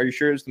sure? Are you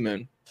sure it's the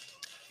moon?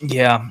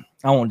 Yeah,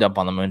 I won't dump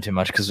on the moon too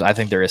much because I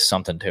think there is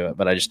something to it,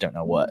 but I just don't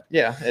know what.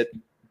 Yeah, it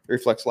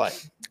reflects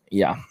light.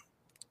 Yeah.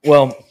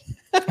 Well,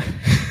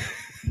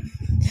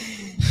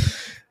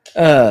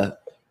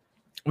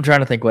 I'm trying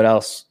to think what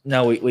else.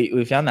 No,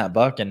 we found that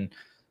buck and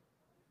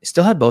it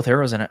still had both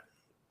arrows in it.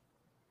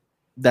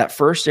 That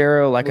first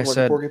arrow, like I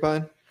said, a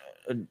porcupine.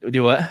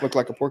 Do what? Looked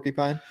like a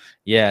porcupine.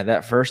 Yeah,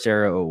 that first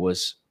arrow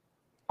was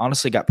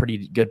honestly got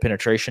pretty good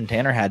penetration.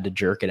 Tanner had to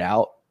jerk it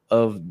out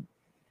of,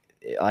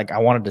 like, I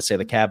wanted to say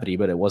the cavity,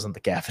 but it wasn't the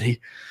cavity.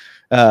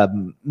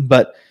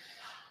 But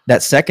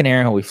that second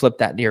arrow, we flipped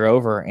that deer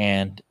over,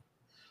 and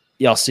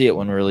y'all see it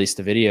when we release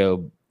the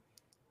video.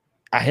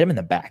 I hit him in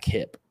the back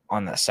hip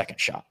on that second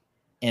shot,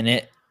 and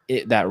it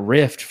that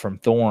rift from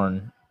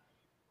Thorn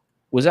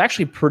was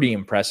actually pretty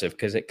impressive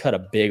because it cut a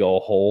big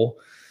old hole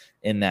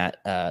in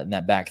that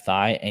back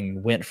thigh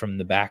and went from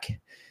the back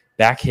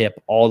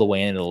hip all the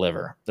way into the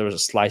liver. There was a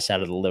slice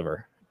out of the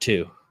liver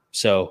too.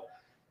 So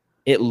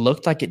it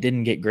looked like it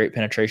didn't get great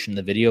penetration in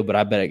the video, but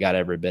I bet it got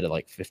every bit of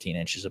like 15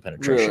 inches of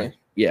penetration. Really?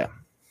 Yeah.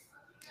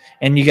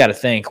 And you got to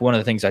think, one of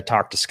the things I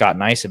talked to Scott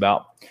Nice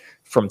about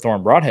from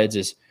Thorn Broadheads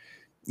is,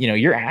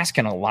 you're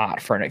asking a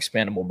lot for an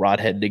expandable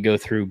broadhead to go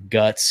through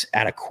guts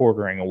at a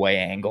quartering away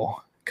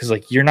angle. Cause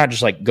like, you're not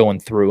just like going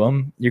through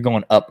them, you're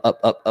going up,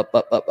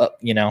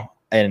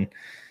 and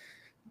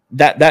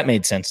that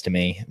made sense to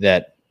me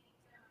that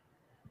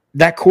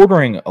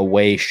quartering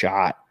away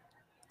shot,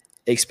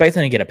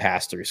 expecting to get a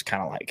pass through is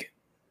kind of like,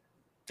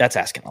 that's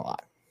asking a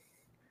lot.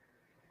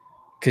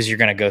 Cause you're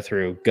going to go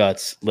through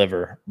guts,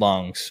 liver,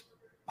 lungs,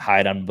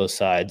 hide on both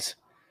sides.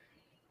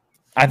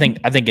 I think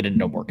it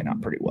ended up working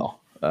out pretty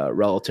well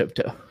relative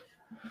to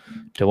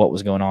what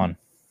was going on.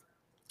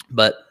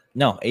 But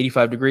no,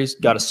 85 degrees,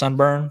 got a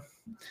sunburn,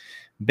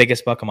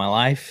 biggest buck of my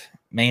life,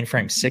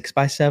 mainframe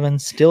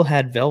 6x7, still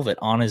had velvet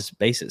on his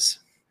bases.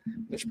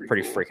 That's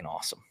pretty freaking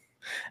awesome.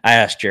 I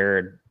asked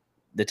Jared,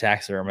 the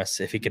taxidermist,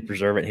 if he could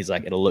preserve it. He's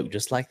like, it'll look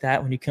just like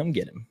that when you come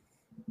get him.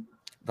 I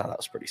thought that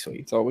was pretty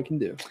sweet. That's all we can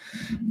do.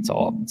 That's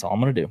all I'm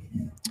going to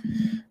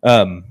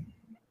do.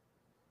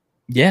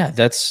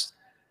 Yeah,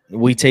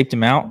 we taped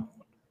him out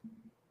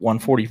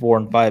 144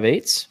 and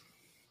 5/8.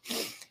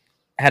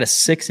 Had a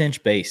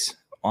 6-inch base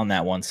on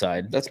that one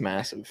side. That's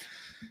massive.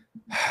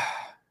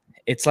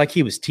 It's like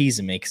he was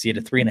teasing me because he had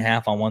a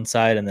 3.5 on one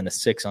side and then a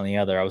 6 on the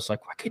other. I was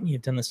like, why couldn't you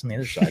have done this on the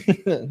other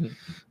side?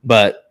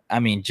 But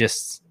I mean,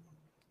 just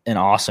an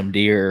awesome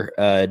deer.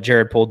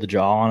 Jared pulled the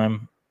jaw on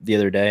him the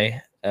other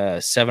day.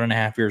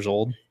 7.5 years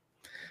old,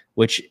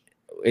 which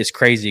is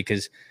crazy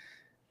because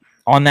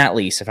on that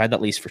lease, I've had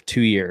that lease for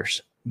 2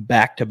 years,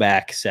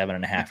 back-to-back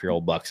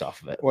 7.5-year-old bucks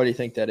off of it. What do you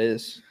think that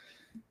is?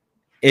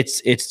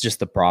 It's just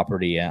the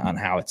property on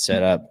how it's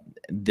set up,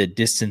 the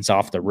distance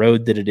off the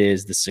road that it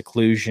is, the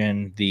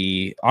seclusion,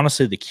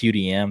 honestly the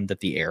QDM that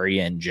the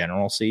area in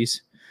general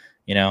sees.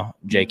 You know,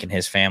 Jake and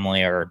his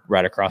family are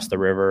right across the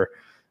river.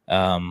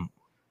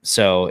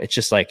 So it's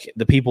just like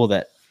the people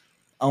that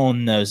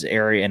own those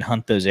area and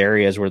hunt those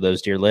areas where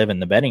those deer live in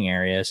the bedding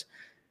areas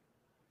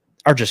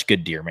are just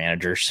good deer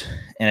managers.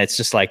 And it's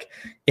just like,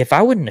 if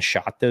I wouldn't have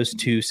shot those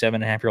 2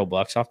 7.5-year-old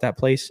bucks off that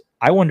place,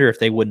 I wonder if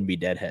they wouldn't be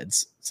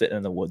deadheads sitting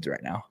in the woods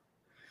right now.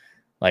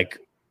 Like,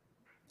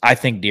 I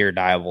think deer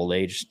die of old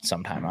age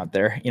sometime out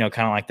there, you know,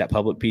 kind of like that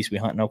public piece we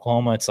hunt in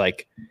Oklahoma. It's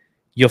like,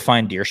 you'll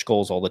find deer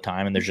skulls all the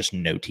time and there's just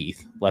no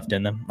teeth left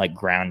in them, like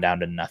ground down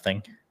to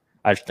nothing.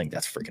 I just think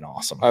that's freaking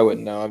awesome. I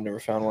wouldn't know. I've never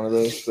found one of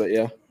those, but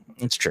yeah.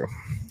 It's true.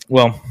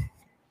 Well,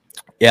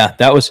 yeah,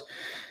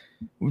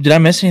 did I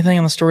miss anything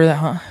on the story of that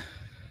hunt?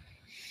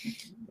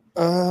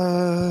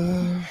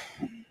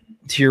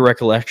 To your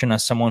recollection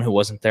as someone who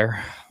wasn't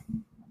there?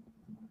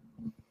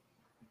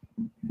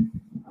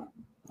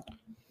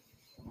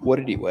 What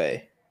did he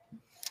weigh?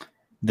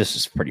 This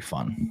is pretty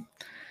fun.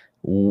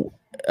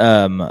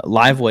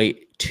 Live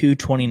weight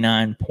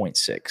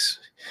 229.6.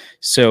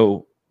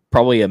 So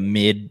probably a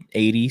mid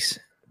 80s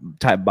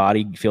type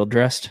body, field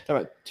dressed. How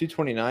about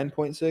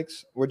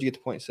 229.6? Where'd you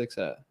get the 0.6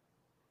 at?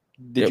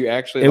 Did you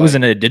actually? It was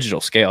in a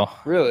digital scale.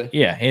 Really?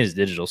 Yeah, it is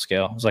digital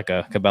scale. It was like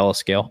a Cabela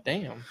scale.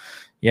 Damn.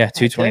 Yeah,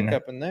 229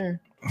 up in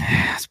there.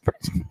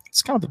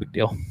 It's kind of a big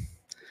deal.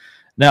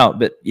 No,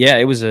 but yeah,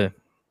 he was a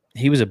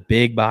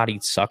big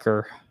bodied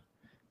sucker,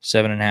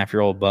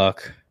 7.5-year-old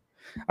buck.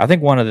 I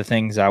think one of the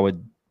things I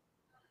would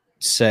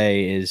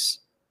say is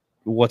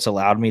what's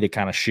allowed me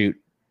to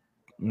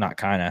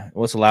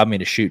what's allowed me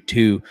to shoot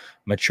 2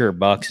 mature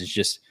bucks is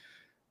just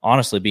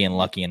honestly being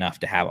lucky enough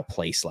to have a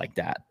place like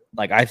that.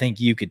 Like, I think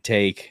you could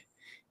take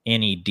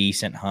any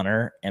decent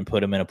hunter and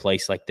put him in a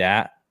place like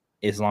that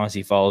as long as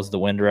he follows the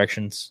wind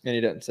directions. And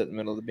he doesn't sit in the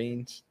middle of the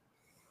beans.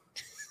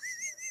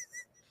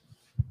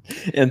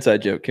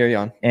 Inside joke. Carry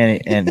on.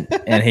 And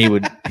he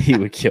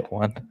would kill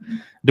one.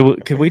 Do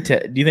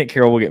you think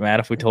Carol will get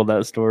mad if we told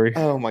that story?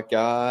 Oh my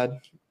God.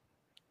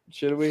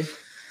 Should we?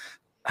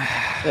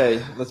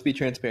 Hey, let's be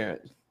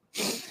transparent.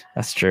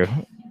 That's true.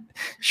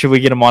 Should we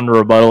get him on to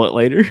rebuttal it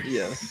later?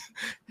 Yes.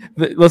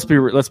 Let's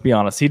be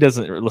honest. He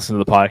doesn't listen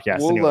to the podcast.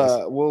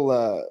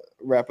 We'll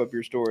wrap up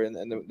your story and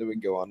then we can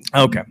go on.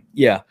 Okay.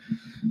 Yeah.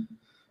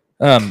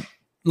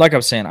 Like I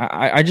was saying,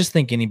 I just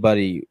think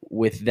anybody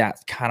with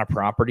that kind of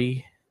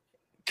property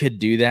could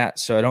do that.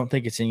 So I don't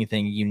think it's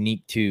anything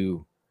unique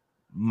to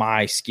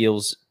my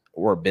skills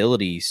or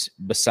abilities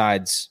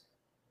besides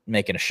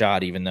making a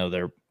shot, even though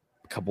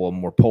a couple of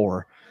them were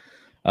poor.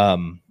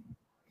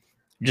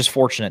 Just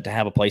fortunate to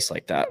have a place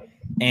like that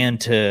and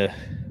to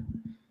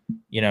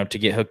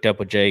get hooked up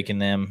with Jake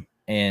and them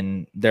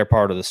in their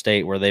part of the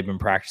state where they've been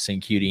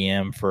practicing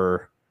QDM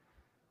for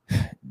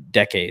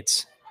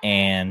decades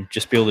and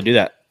just be able to do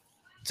that.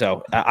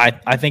 So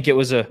I think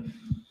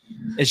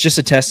it's just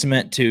a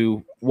testament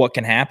to what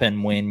can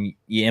happen when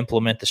you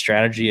implement the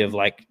strategy of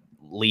like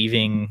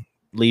leaving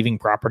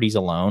properties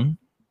alone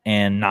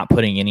and not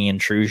putting any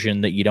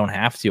intrusion that you don't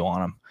have to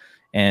on them,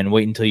 and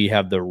wait until you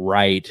have the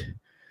right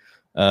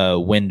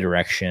wind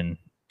direction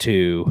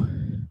to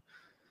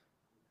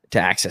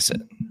access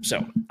it.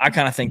 So I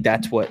kind of think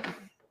that's what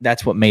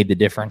made the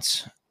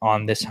difference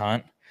on this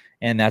hunt.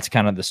 And that's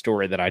kind of the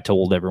story that I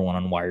told everyone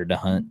on Wired to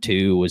Hunt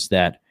too, was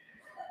that,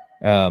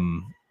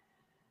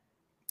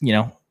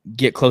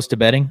 get close to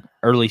bedding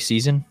early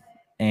season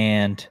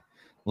and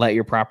let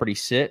your property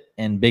sit,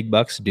 and big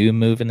bucks do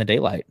move in the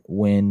daylight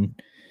when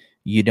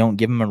you don't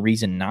give them a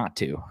reason not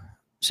to.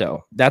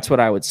 So that's what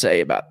I would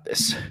say about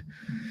this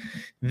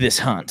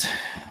hunt.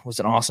 It was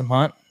an awesome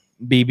hunt.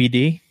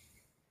 BBD,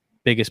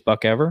 biggest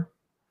buck ever.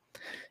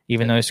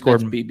 Even though he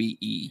scored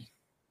BBE.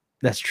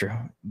 That's true.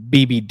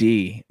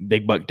 BBD,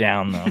 big buck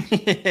down though.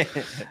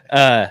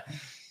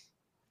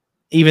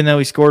 Even though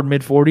he scored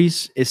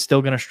mid-40s, is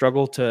still going to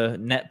struggle to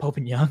net Pope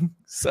and Young.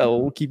 So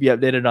we'll keep you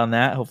updated on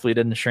that. Hopefully it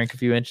doesn't shrink a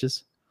few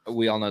inches.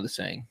 We all know the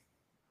saying.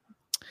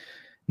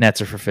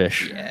 Nets are for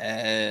fish.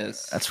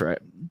 Yes. That's right.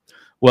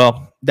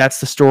 Well, that's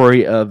the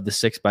story of the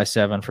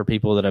 6x7 for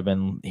people that have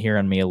been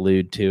hearing me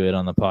allude to it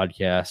on the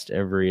podcast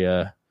every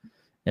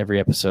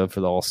episode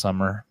for the whole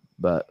summer.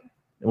 But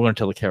we're going to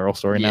tell the Carol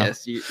story now.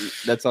 Yes,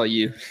 that's all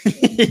you.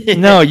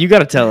 No, you got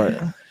to tell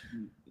it.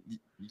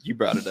 You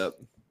brought it up.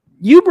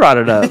 You brought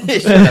it up.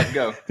 Shut up,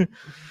 go.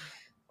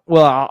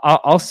 Well,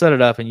 I'll set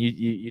it up, and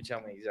you tell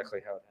me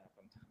exactly how it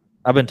happened.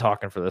 I've been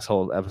talking for this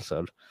whole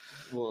episode.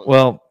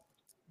 Well,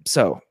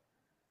 so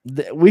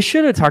we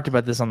should have talked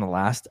about this on the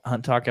last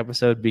Hunt Talk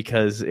episode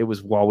because it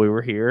was while we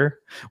were here.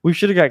 We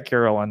should have got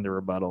Carol on the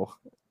rebuttal,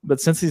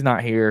 but since he's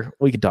not here,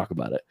 we can talk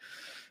about it.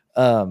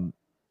 So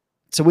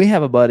we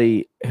have a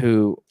buddy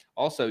who.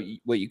 Also,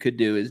 what you could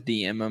do is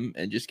DM him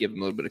and just give him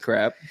a little bit of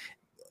crap.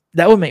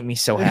 That would make me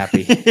so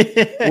happy.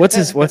 What's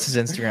his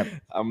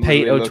Instagram? I'm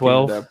Pate literally looking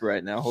 012. it up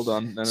right now. Hold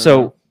on.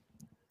 So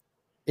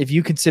if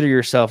you consider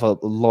yourself a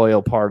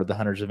loyal part of the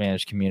Hunter's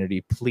Advantage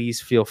community, please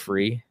feel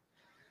free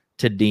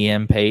to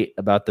DM Pate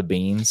about the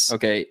beans.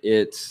 Okay,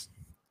 it's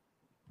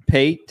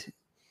Pate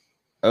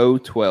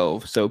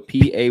 012. So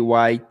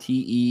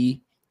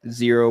PAYTE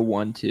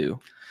 012.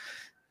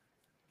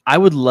 I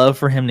would love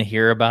for him to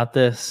hear about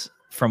this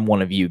from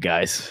one of you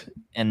guys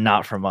and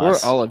not from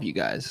us. Or all of you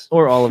guys.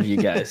 Or all of you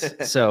guys.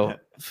 So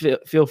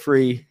feel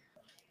free.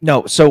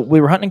 No, so we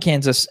were hunting in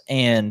Kansas,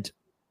 and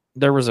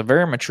there was a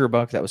very mature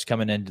buck that was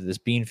coming into this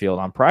bean field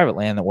on private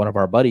land that one of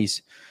our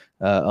buddies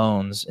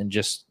owns and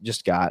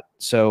just got.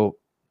 So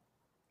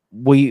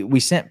we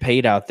sent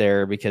Pate out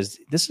there because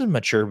this is a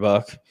mature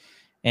buck,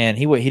 and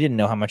he didn't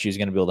know how much he was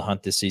going to be able to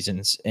hunt this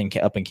season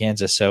up in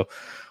Kansas. So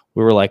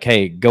we were like,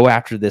 hey, go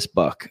after this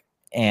buck.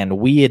 And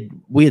we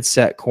had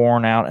set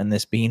corn out in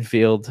this bean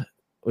field,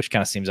 which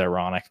kind of seems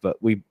ironic,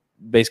 but we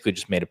basically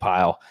just made a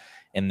pile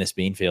in this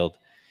bean field.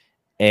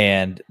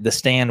 And the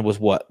stand was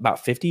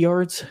about 50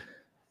 yards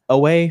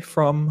away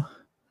from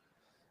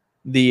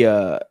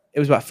it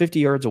was about 50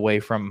 yards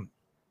away from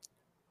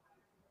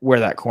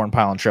where that corn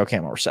pile and trail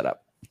camera were set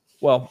up.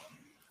 Well,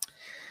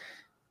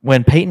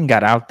 when Peyton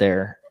got out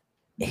there,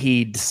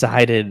 he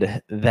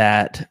decided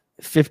that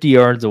 50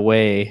 yards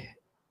away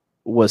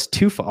was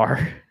too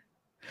far,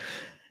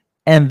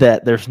 and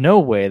that there's no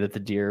way that the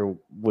deer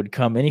would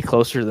come any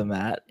closer than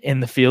that in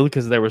the field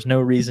because there was no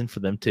reason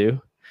for them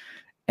to,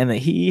 and that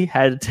he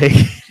had to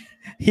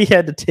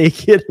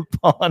take it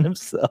upon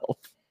himself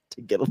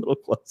to get a little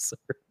closer.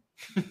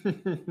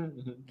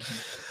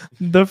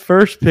 The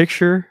first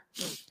picture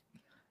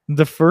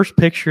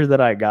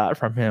that I got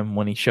from him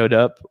when he showed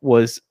up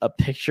was a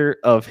picture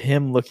of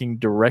him looking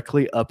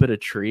directly up at a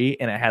tree,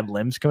 and it had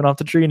limbs coming off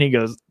the tree, and he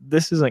goes,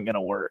 "This isn't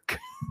gonna work."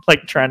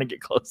 Like trying to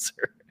get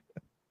closer.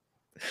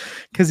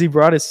 Because he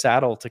brought his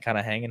saddle to kind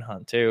of hang and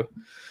hunt too.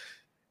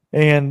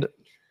 And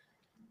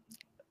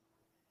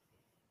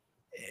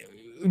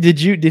did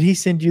he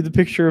send you the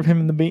picture of him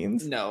in the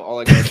beans? No,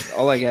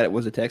 all I got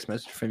was a text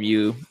message from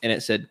you, and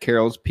it said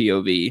Carol's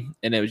POV,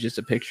 and it was just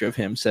a picture of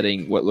him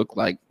sitting what looked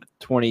like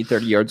 20,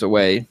 30 yards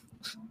away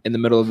in the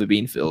middle of a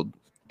bean field.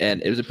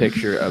 And it was a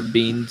picture of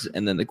beans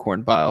and then the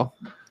corn pile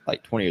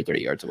like 20 or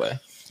 30 yards away.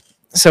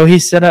 So he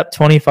set up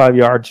 25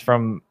 yards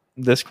from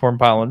this corn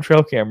pile and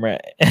trail camera,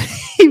 and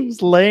he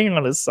was laying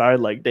on his side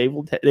like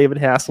David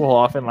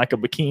Hasselhoff in like a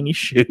bikini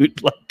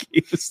shoot. Like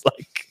he was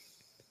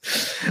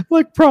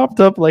like propped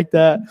up like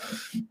that.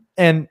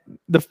 And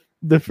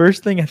the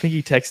first thing I think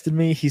he texted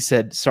me, he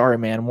said, "Sorry,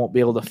 man, won't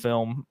be able to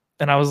film."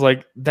 And I was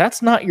like,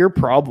 "That's not your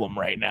problem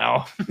right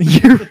now.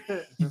 Your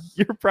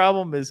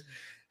problem is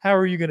how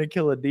are you going to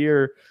kill a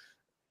deer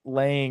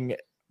laying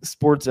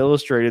Sports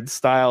Illustrated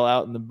style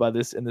out in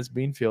this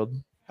bean field?"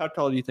 How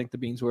tall do you think the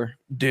beans were?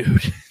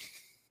 Dude,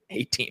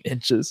 18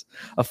 inches,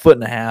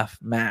 1.5 feet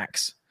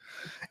max.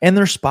 And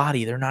they're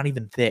spotty. They're not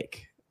even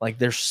thick. Like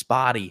they're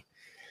spotty.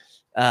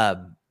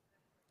 No,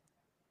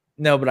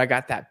 but I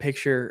got that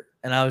picture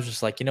and I was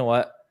just like, you know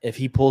what? If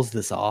he pulls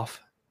this off,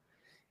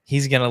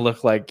 he's going to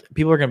look like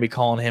people are going to be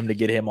calling him to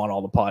get him on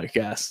all the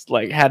podcasts.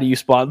 Like, how do you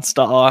spot and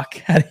stock?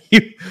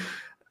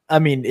 I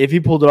mean, if he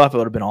pulled it off, it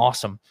would have been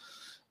awesome.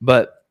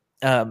 But,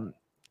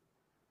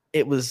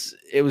 it was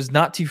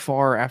not too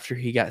far after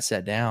he got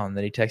set down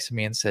that he texted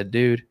me and said,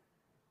 "Dude,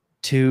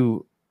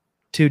 two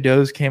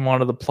does came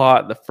onto the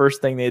plot. The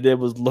first thing they did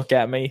was look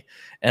at me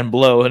and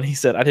blow." And he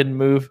said, "I didn't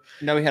move."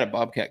 No, we had a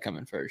bobcat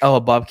coming first. Oh,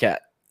 a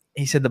bobcat.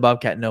 He said the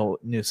bobcat knew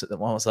that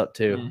one was up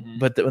too. Mm-hmm.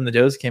 But when the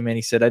does came in,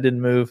 he said, "I didn't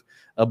move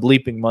a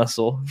bleeping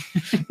muscle."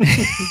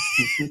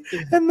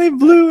 And they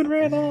blew and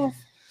ran off.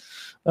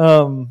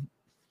 I'm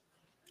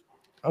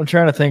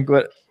trying to think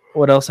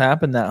what else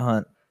happened that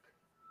hunt.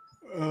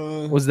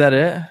 Was that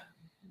it?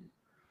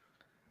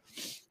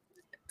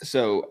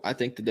 So I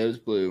think the does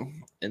blew,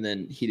 and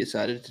then he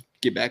decided to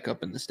get back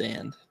up in the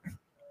stand.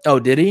 Oh,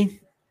 did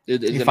he?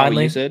 Is that finally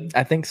what you said?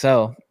 I think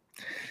so.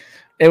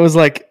 It was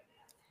like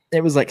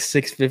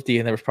 6:50,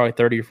 and there was probably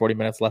 30 or 40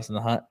 minutes left in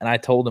the hunt. And I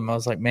told him, I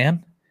was like,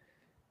 "Man,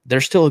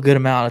 there's still a good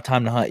amount of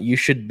time to hunt. You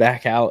should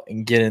back out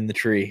and get in the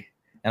tree."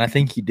 And I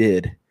think he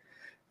did.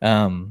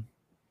 But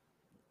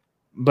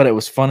it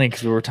was funny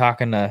because we were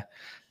talking to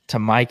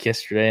Mike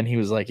yesterday, and he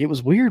was like, it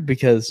was weird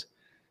because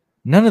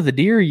none of the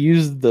deer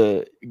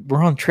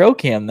were on trail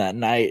cam that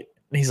night.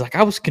 And he's like,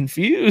 I was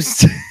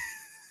confused.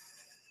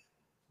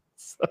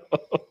 So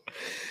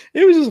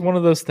it was just one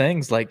of those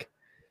things. Like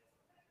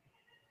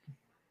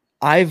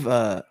I've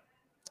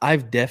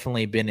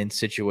definitely been in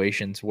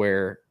situations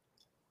where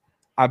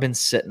I've been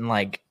sitting,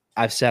 like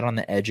I've sat on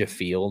the edge of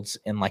fields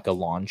in like a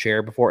lawn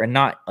chair before, and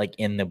not like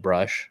in the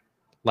brush,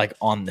 like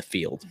on the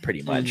field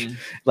pretty much,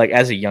 like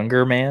as a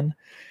younger man.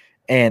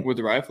 And with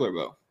a rifle or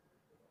bow?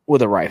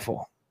 With a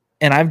rifle.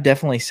 And I've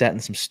definitely sat in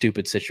some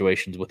stupid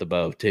situations with a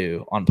bow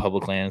too on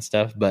public land and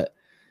stuff. But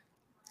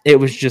it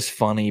was just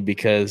funny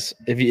because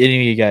if any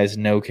of you guys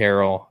know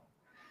Carol,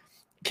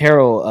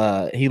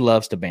 Carroll, he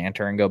loves to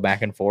banter and go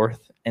back and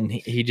forth, and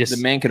he just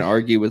The man can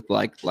argue with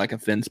like a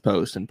fence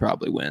post and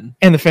probably win.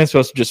 and the fence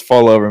post would just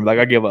fall over and be like,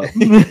 I give up.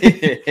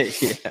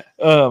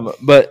 Yeah.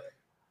 But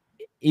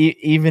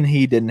even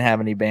he didn't have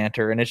any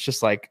banter, and it's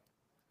just like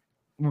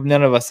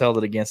none of us held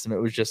it against him. It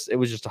was just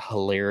a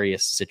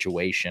hilarious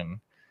situation,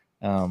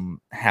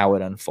 how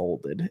it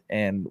unfolded,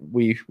 and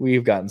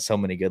we've gotten so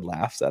many good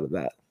laughs out of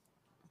that.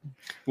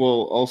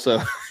 Well, also,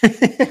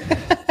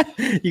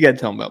 you got to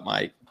tell him about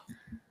Mike.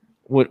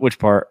 Which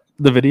part?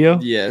 The video?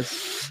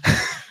 Yes.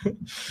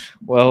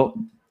 Well,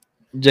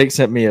 Jake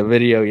sent me a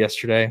video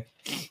yesterday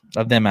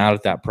of them out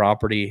at that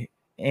property,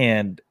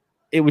 and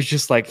it was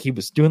just like he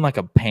was doing like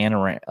a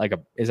panoramic,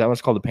 is that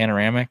what's called a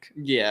panoramic?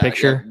 Yeah.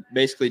 Picture? Yeah.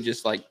 Basically,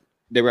 just like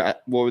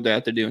what were they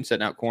out there doing,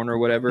 setting out corn or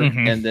whatever,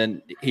 and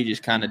then he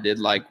just kind of did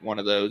like one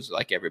of those,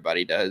 like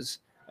everybody does,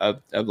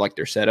 of like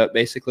their setup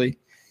basically,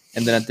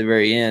 and then at the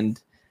very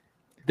end,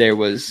 there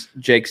was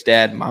Jake's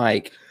dad,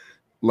 Mike,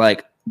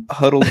 like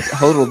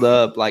huddled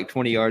up like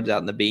 20 yards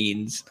out in the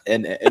beans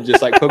and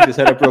just like poked his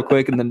head up real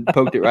quick and then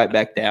poked it right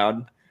back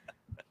down.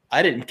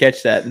 I didn't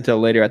catch that until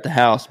later at the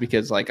house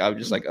because like I was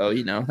just like, oh,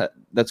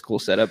 that's cool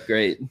setup,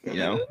 great,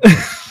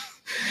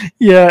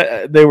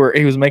 Yeah,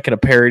 he was making a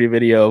parody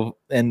video,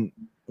 and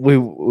we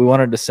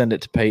wanted to send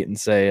it to Peyton and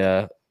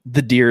say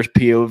the deer's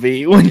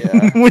POV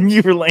when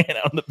you were laying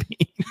on the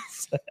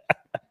beans.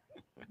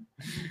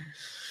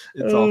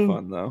 It's all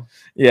fun though.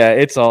 Yeah,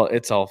 it's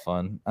all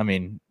fun. I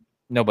mean,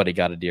 nobody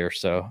got a deer,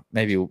 so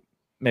maybe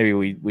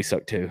we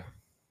suck too.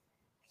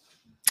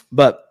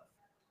 But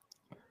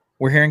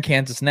we're here in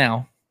Kansas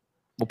now.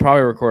 We'll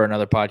probably record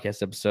another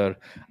podcast episode.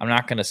 I'm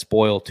not going to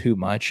spoil too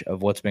much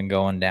of what's been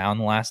going down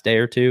the last day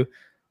or two,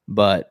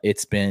 but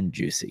it's been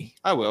juicy.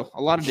 I will.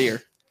 A lot of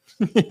deer.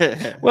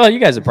 Well, you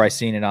guys have probably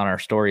seen it on our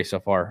story so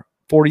far.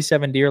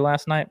 47 deer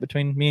last night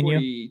between me and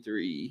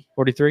 43. you.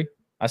 43.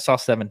 I saw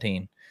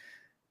 17.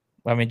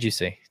 How many did you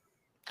see?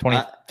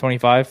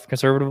 25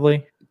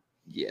 conservatively?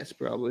 Yes,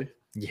 probably.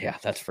 Yeah,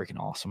 that's freaking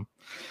awesome.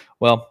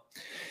 Well,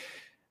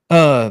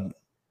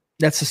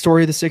 that's the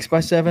story of the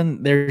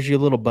 6x7. There's your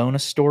little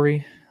bonus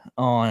story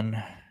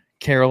on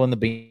Carroll and the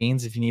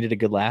Beans if you needed a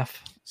good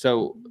laugh.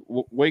 So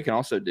what you can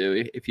also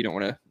do, if you don't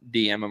want to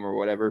DM them or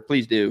whatever,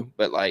 please do.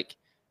 But like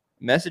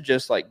message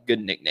us like good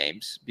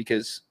nicknames,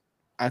 because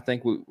I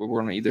think we're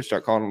going to either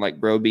start calling them like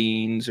Bro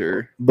Beans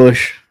or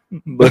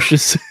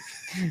Bushes.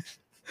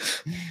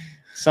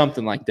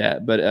 Something like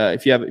that. But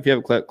if you have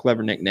a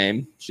clever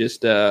nickname,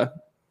 just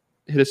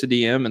hit us a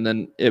DM and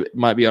then it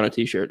might be on a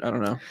t-shirt. I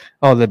don't know.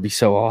 Oh, that'd be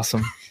so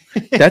awesome.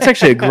 That's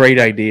actually a great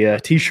idea. A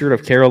t-shirt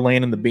of Carroll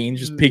Lane and the Beans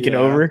just peeking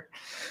over.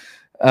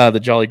 The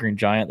Jolly Green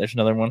Giant. There's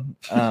another one.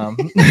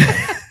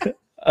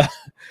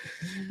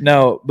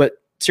 No,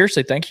 but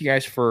seriously, thank you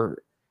guys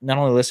for not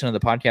only listening to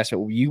the podcast, but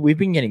we've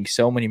been getting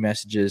so many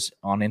messages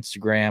on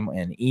Instagram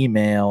and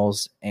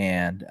emails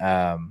and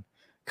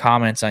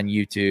comments on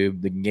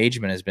YouTube. The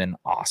engagement has been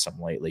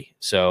awesome lately.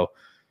 So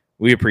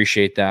we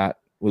appreciate that.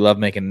 We love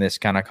making this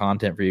kind of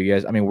content for you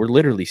guys. I mean, we're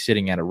literally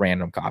sitting at a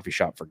random coffee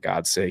shop, for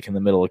God's sake, in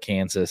the middle of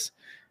Kansas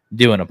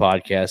doing a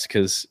podcast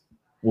because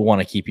we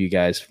want to keep you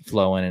guys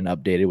flowing and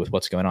updated with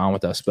what's going on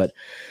with us. But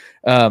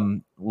a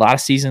lot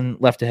of season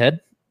left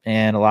ahead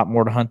and a lot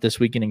more to hunt this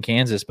weekend in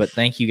Kansas. But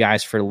thank you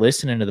guys for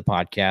listening to the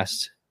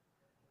podcast.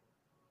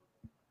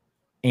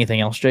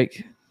 Anything else,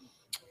 Jake?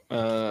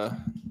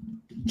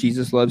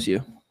 Jesus loves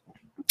you.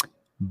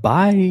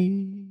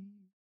 Bye.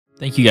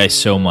 Thank you guys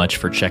so much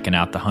for checking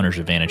out the Hunter's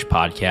Advantage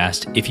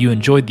podcast. If you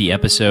enjoyed the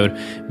episode,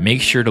 make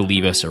sure to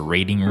leave us a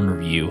rating and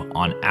review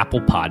on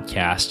Apple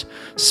Podcast,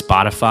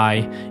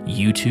 Spotify,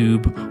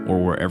 YouTube,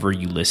 or wherever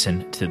you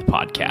listen to the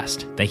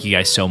podcast. Thank you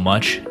guys so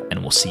much, and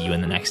we'll see you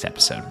in the next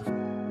episode.